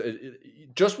end, and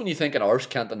just when you think an arse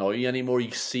can't annoy you anymore,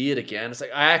 you see it again. It's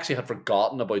like I actually had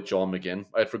forgotten about John McGinn.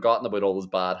 I had forgotten about all his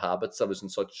bad habits. I was in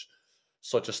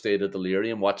such a state of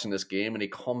delirium watching this game, and he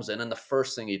comes in, and the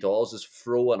first thing he does is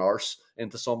throw an arse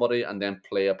into somebody and then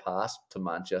play a pass to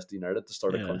Manchester United to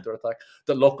start a counter attack.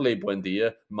 That luckily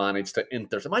Buendia managed to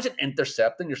intercept. Imagine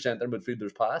intercepting your centre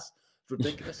midfielder's pass. It's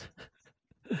ridiculous.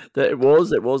 It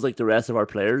was like the rest of our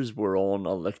players were on,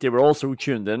 like they were also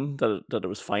tuned in that it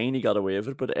was fine, he got away with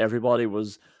it, but everybody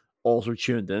was also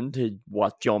tuned in to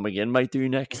what John McGinn might do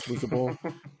next with the ball.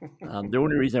 The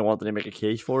only reason I wanted to make a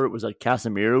case for it was that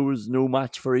Casemiro was no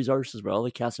match for his arse as well.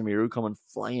 Like Casemiro coming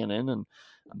flying in, and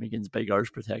McGinn's big arse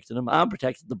protected him and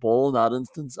protected the ball in that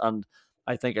instance, and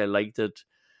I think I liked it.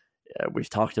 We've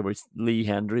talked about Lee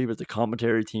Hendry, but the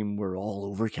commentary team were all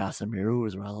over Casemiro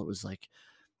as well. It was like,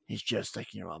 he's just like,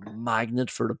 a magnet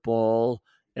for the ball.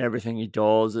 Everything he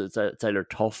does, it's either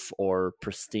tough or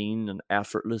pristine and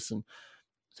effortless. And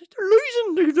it's like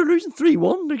they're losing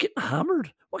 3-1. They're getting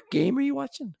hammered. What game are you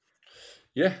watching?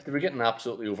 Yeah, they were getting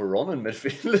absolutely overrun in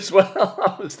midfield as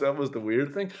well. that was the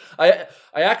weird thing. I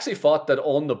actually thought that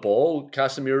on the ball,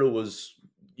 Casemiro was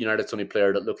United's only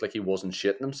player that looked like he wasn't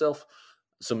shitting himself.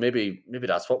 So maybe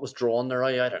that's what was drawing their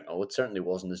eye. I don't know. It certainly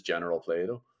wasn't his general play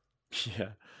though.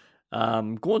 Yeah.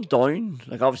 Going down,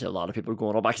 like obviously a lot of people are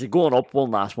going up. Actually, going up, one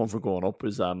last one for going up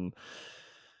was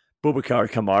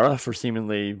Boubacar Kamara for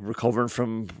seemingly recovering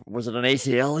from, was it an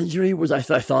ACL injury? I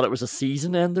thought it was a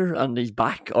season ender, and he's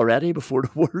back already before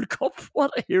the World Cup.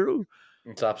 What a hero!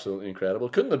 It's absolutely incredible.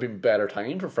 Couldn't have been better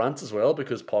time for France as well,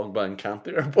 because Pogba and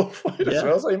Kanté are both out as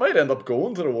well, so he might end up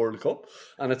going to the World Cup,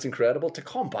 and it's incredible to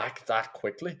come back that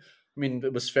quickly. I mean,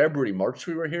 it was February, March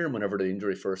we were here whenever the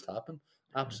injury first happened.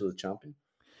 Absolute champion.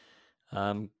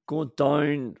 Going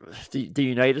down, the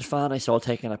United fan I saw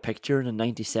taking a picture in the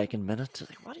 92nd minute.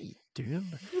 Like, what are you doing?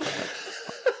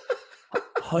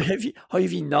 How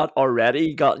have you not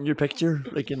already gotten your picture?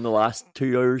 Like in the last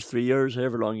 2 hours, 3 hours,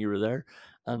 however long you were there.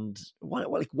 And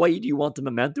why do you want the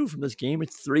memento from this game?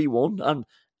 It's 3-1, and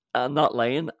I'm not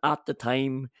lying. At the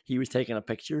time he was taking a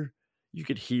picture, you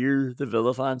could hear the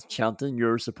Villa fans chanting,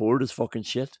 "Your support is fucking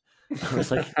shit." I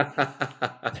was like,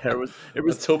 it was.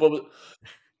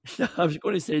 I was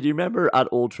going to say, do you remember at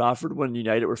Old Trafford when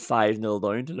United were 5-0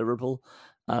 down to Liverpool,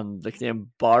 and like the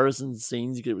embarrassing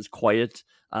scenes? It was quiet,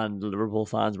 and the Liverpool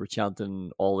fans were chanting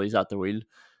 "Always at the wheel,"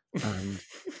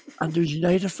 and there's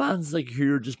United fans like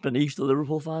who are just beneath the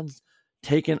Liverpool fans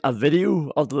taking a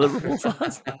video of the Liverpool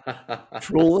fans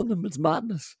trolling them. It's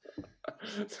madness.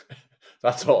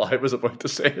 That's all I was about to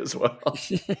say as well.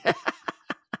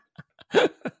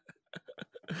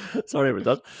 Sorry about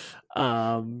that.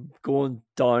 Going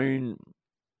down,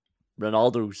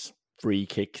 Ronaldo's free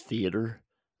kick theatre.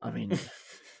 I mean,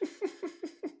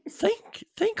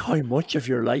 think how much of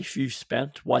your life you've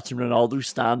spent watching Ronaldo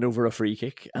stand over a free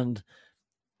kick, and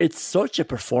it's such a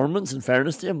performance. In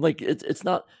fairness to him, like it's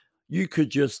not. You could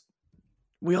just.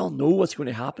 We all know what's going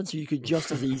to happen, so you could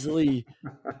just as easily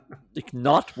like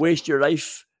not waste your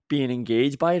life being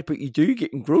engaged by it, but you do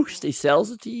get engrossed. He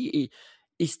sells it to you.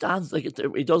 He stands like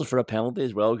he does it for a penalty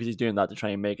as well, because he's doing that to try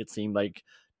and make it seem like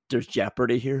there's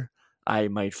jeopardy here. I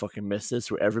might fucking miss this,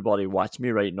 so everybody watch me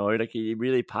right now. Like he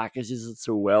really packages it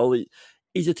so well.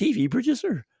 He's a TV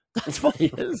producer. That's what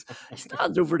he is. He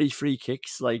stands over these free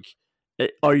kicks. Like,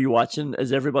 are you watching?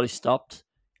 Is everybody stopped?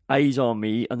 Eyes on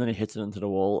me, and then he hits it into the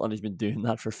wall, and he's been doing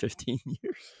that for 15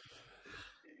 years.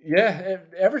 Yeah,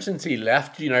 ever since he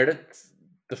left United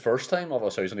the first time,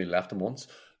 obviously he's only left them once.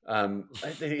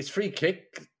 His free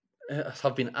kick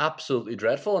have been absolutely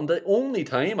dreadful, and the only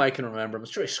time I can remember, I'm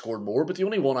sure he scored more, but the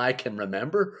only one I can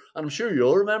remember, and I'm sure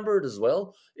you'll remember it as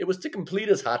well, it was to complete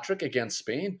his hat-trick against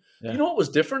Spain. Yeah. You know what was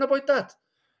different about that?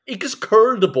 He just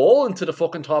curled the ball into the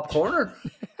fucking top corner.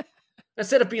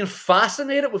 Instead of being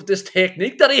fascinated with this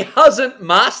technique that he hasn't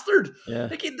mastered. Yeah.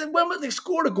 Like when they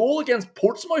scored a goal against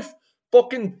Portsmouth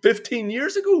fucking 15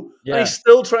 years ago, and he's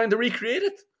still trying to recreate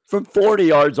it. From 40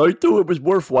 yards out, though, it was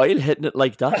worthwhile hitting it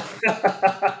like that.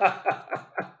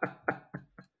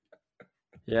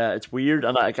 Yeah, it's weird,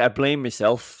 and I blame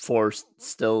myself for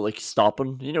still like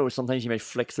stopping. You know, sometimes you might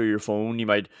flick through your phone. You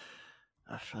might,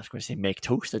 I was going to say make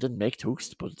toast. I didn't make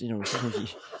toast, but you know,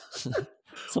 sometimes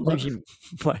you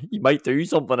might do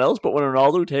something else. But when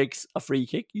Ronaldo takes a free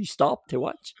kick, you stop to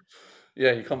watch.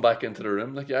 Yeah, you come back into the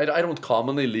room. Like I don't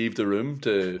commonly leave the room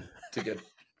to get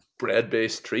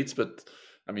bread-based treats, but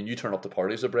I mean, you turn up to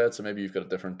parties with bread, so maybe you've got a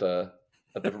different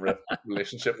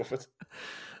relationship with it.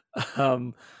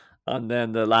 And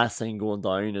then the last thing going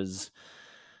down is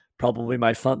probably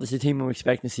my fantasy team. I'm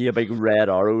expecting to see a big red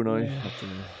arrow now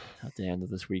at the end of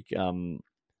this week.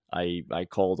 I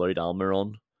called out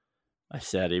Almiron. I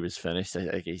said he was finished.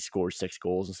 He scored 6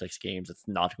 goals in 6 games. It's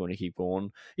not going to keep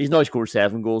going. He's now scored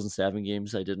 7 goals in 7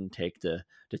 games. I didn't take the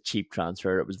cheap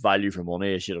transfer. It was value for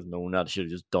money. I should have known that. I should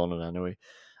have just done it anyway.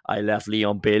 I left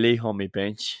Leon Bailey on my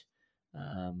bench,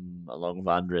 along with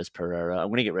Andres Pereira. I'm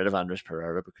going to get rid of Andres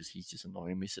Pereira because he's just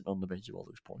annoying me sitting on the bench of all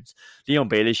those points. Leon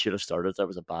Bailey should have started. That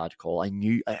was a bad call. I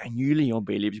knew Leon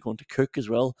Bailey was going to cook as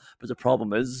well, but the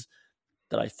problem is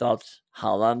that I thought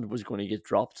Haaland was going to get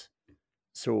dropped.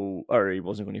 Or he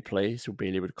wasn't going to play, so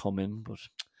Bailey would come in. But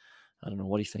I don't know.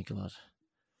 What do you think of that?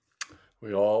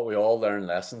 We all learn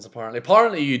lessons.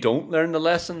 Apparently, you don't learn the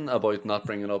lesson about not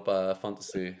bringing up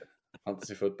fantasy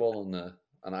football on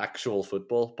an actual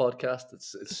football podcast.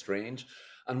 It's strange.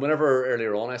 And whenever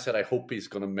earlier on I said I hope he's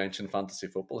going to mention fantasy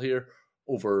football here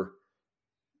over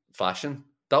fashion,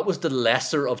 that was the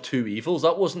lesser of two evils.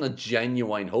 That wasn't a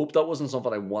genuine hope. That wasn't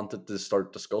something I wanted to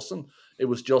start discussing. It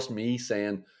was just me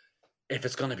saying, if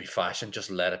it's going to be fashion,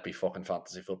 just let it be fucking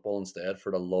fantasy football instead,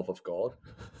 for the love of God.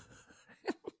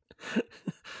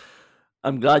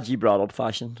 I'm glad you brought up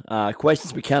fashion.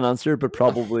 Questions we can't answer, but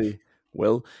probably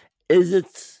will. Is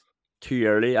it too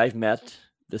early? I've met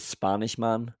the Spanish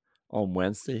man on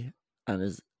Wednesday,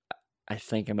 and I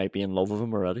think I might be in love with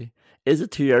him already. Is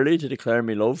it too early to declare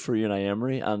me love for Unai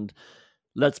Emery? And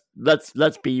let's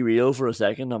be real for a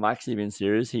second. I'm actually being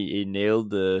serious. He nailed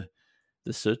the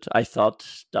suit. I thought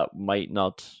that might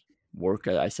not work.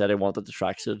 I said I wanted the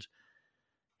tracksuit.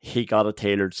 He got a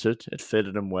tailored suit. It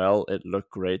fitted him well. It looked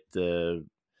great. The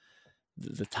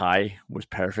tie was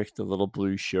perfect. The little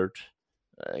blue shirt.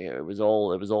 It was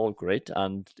all great.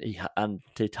 And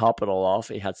to top it all off,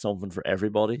 he had something for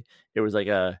everybody. It was like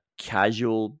a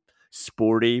casual,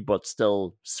 sporty but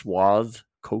still suave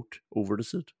coat over the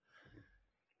suit.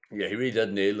 Yeah, he really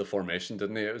did nail the formation,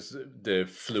 didn't he? It was the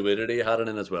fluidity he had in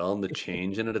it as well, and the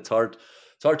change in it. It's hard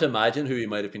to imagine who he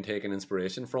might have been taking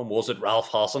inspiration from. Was it Ralph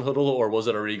Hasenhüttl or was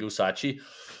it Arrigo Sacchi?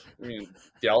 I mean,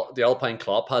 the Alpine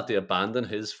Klopp had to abandon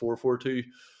his 4-4-2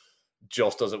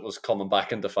 just as it was coming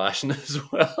back into fashion as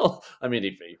well. I mean,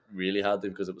 he really had to,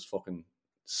 because it was fucking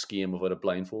skiing without a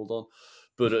blindfold on.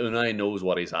 But Unai knows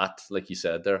what he's at, like you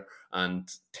said there, and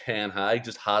Ten Hag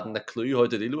just hadn't a clue how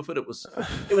to deal with it. It was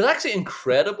actually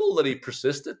incredible that he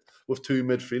persisted with 2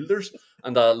 midfielders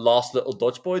and a lost little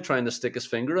Dutch boy trying to stick his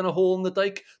finger in a hole in the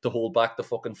dike to hold back the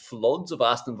fucking floods of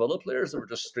Aston Villa players that were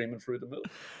just streaming through the middle.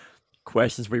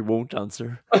 Questions we won't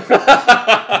answer.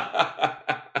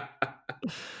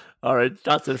 All right,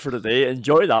 that's it for today.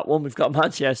 Enjoy that one. We've got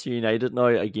Manchester United now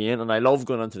again, and I love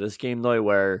going into this game now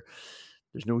where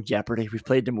there's no jeopardy. We've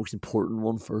played the most important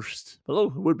one first. Although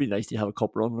it would be nice to have a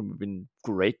cup run. It would have been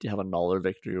great to have another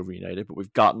victory over United. But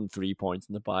we've gotten 3 points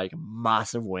in the bag. A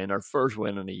massive win. Our first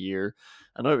win in a year.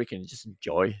 And now we can just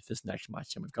enjoy this next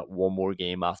match. And we've got one more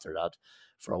game after that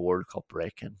for a World Cup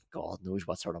break. And God knows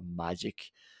what sort of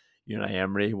magic Unai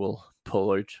Emery will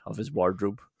pull out of his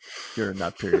wardrobe during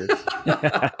that period.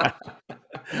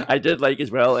 I did like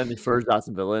as well in the first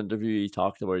Aston Villa interview, he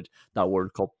talked about that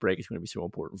World Cup break is going to be so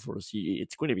important for us.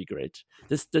 It's going to be great.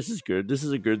 This is good. This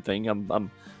is a good thing.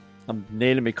 I'm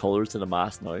nailing my colours to the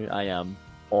mast now. I am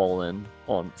all in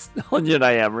on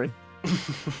Unai Emery.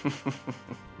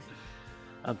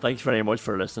 And thanks very much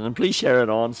for listening. And please share it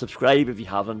on, subscribe if you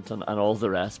haven't, and all the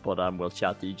rest. But we'll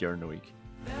chat to you during the week.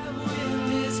 That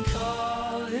wind is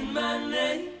calling my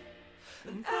name,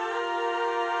 and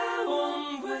I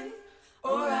won't wait,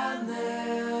 or I'll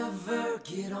never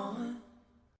get on.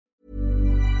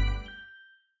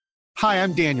 Hi,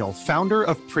 I'm Daniel, founder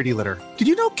of Pretty Litter. Did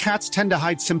you know cats tend to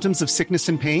hide symptoms of sickness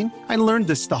and pain? I learned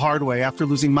this the hard way after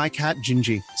losing my cat,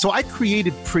 Gingy. So I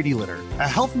created Pretty Litter, a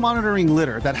health monitoring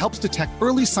litter that helps detect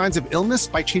early signs of illness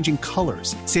by changing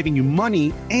colors, saving you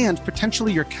money and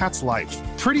potentially your cat's life.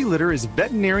 Pretty Litter is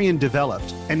veterinarian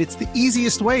developed, and it's the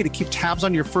easiest way to keep tabs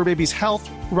on your fur baby's health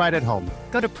right at home.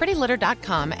 Go to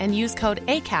prettylitter.com and use code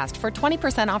ACAST for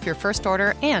 20% off your first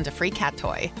order and a free cat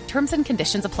toy. Terms and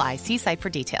conditions apply. See site for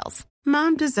details.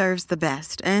 Mom deserves the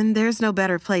best, and there's no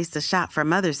better place to shop for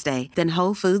Mother's Day than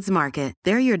Whole Foods Market.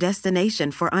 They're your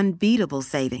destination for unbeatable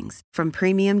savings, from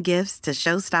premium gifts to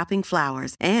show-stopping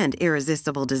flowers and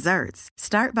irresistible desserts.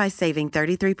 Start by saving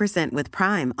 33% with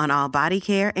Prime on all body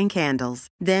care and candles.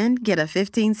 Then get a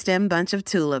 15-stem bunch of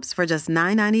tulips for just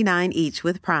 $9.99 each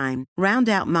with Prime. Round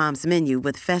out Mom's menu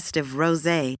with festive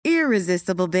rosé,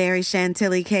 irresistible berry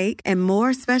chantilly cake, and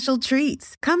more special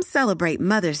treats. Come celebrate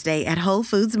Mother's Day at Whole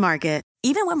Foods Market.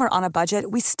 Even when we're on a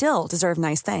budget, we still deserve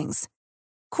nice things.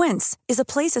 Quince is a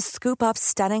place to scoop up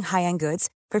stunning high-end goods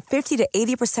for 50 to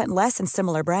 80% less than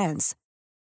similar brands.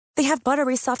 They have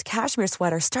buttery soft cashmere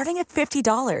sweaters starting at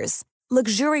 $50,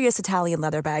 luxurious Italian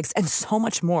leather bags, and so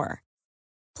much more.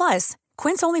 Plus,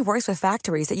 Quince only works with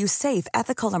factories that use safe,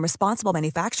 ethical, and responsible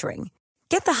manufacturing.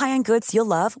 Get the high-end goods you'll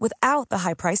love without the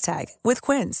high price tag with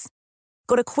Quince.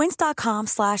 Go to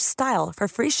quince.com/style for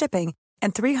free shipping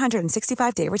and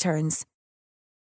 365-day returns.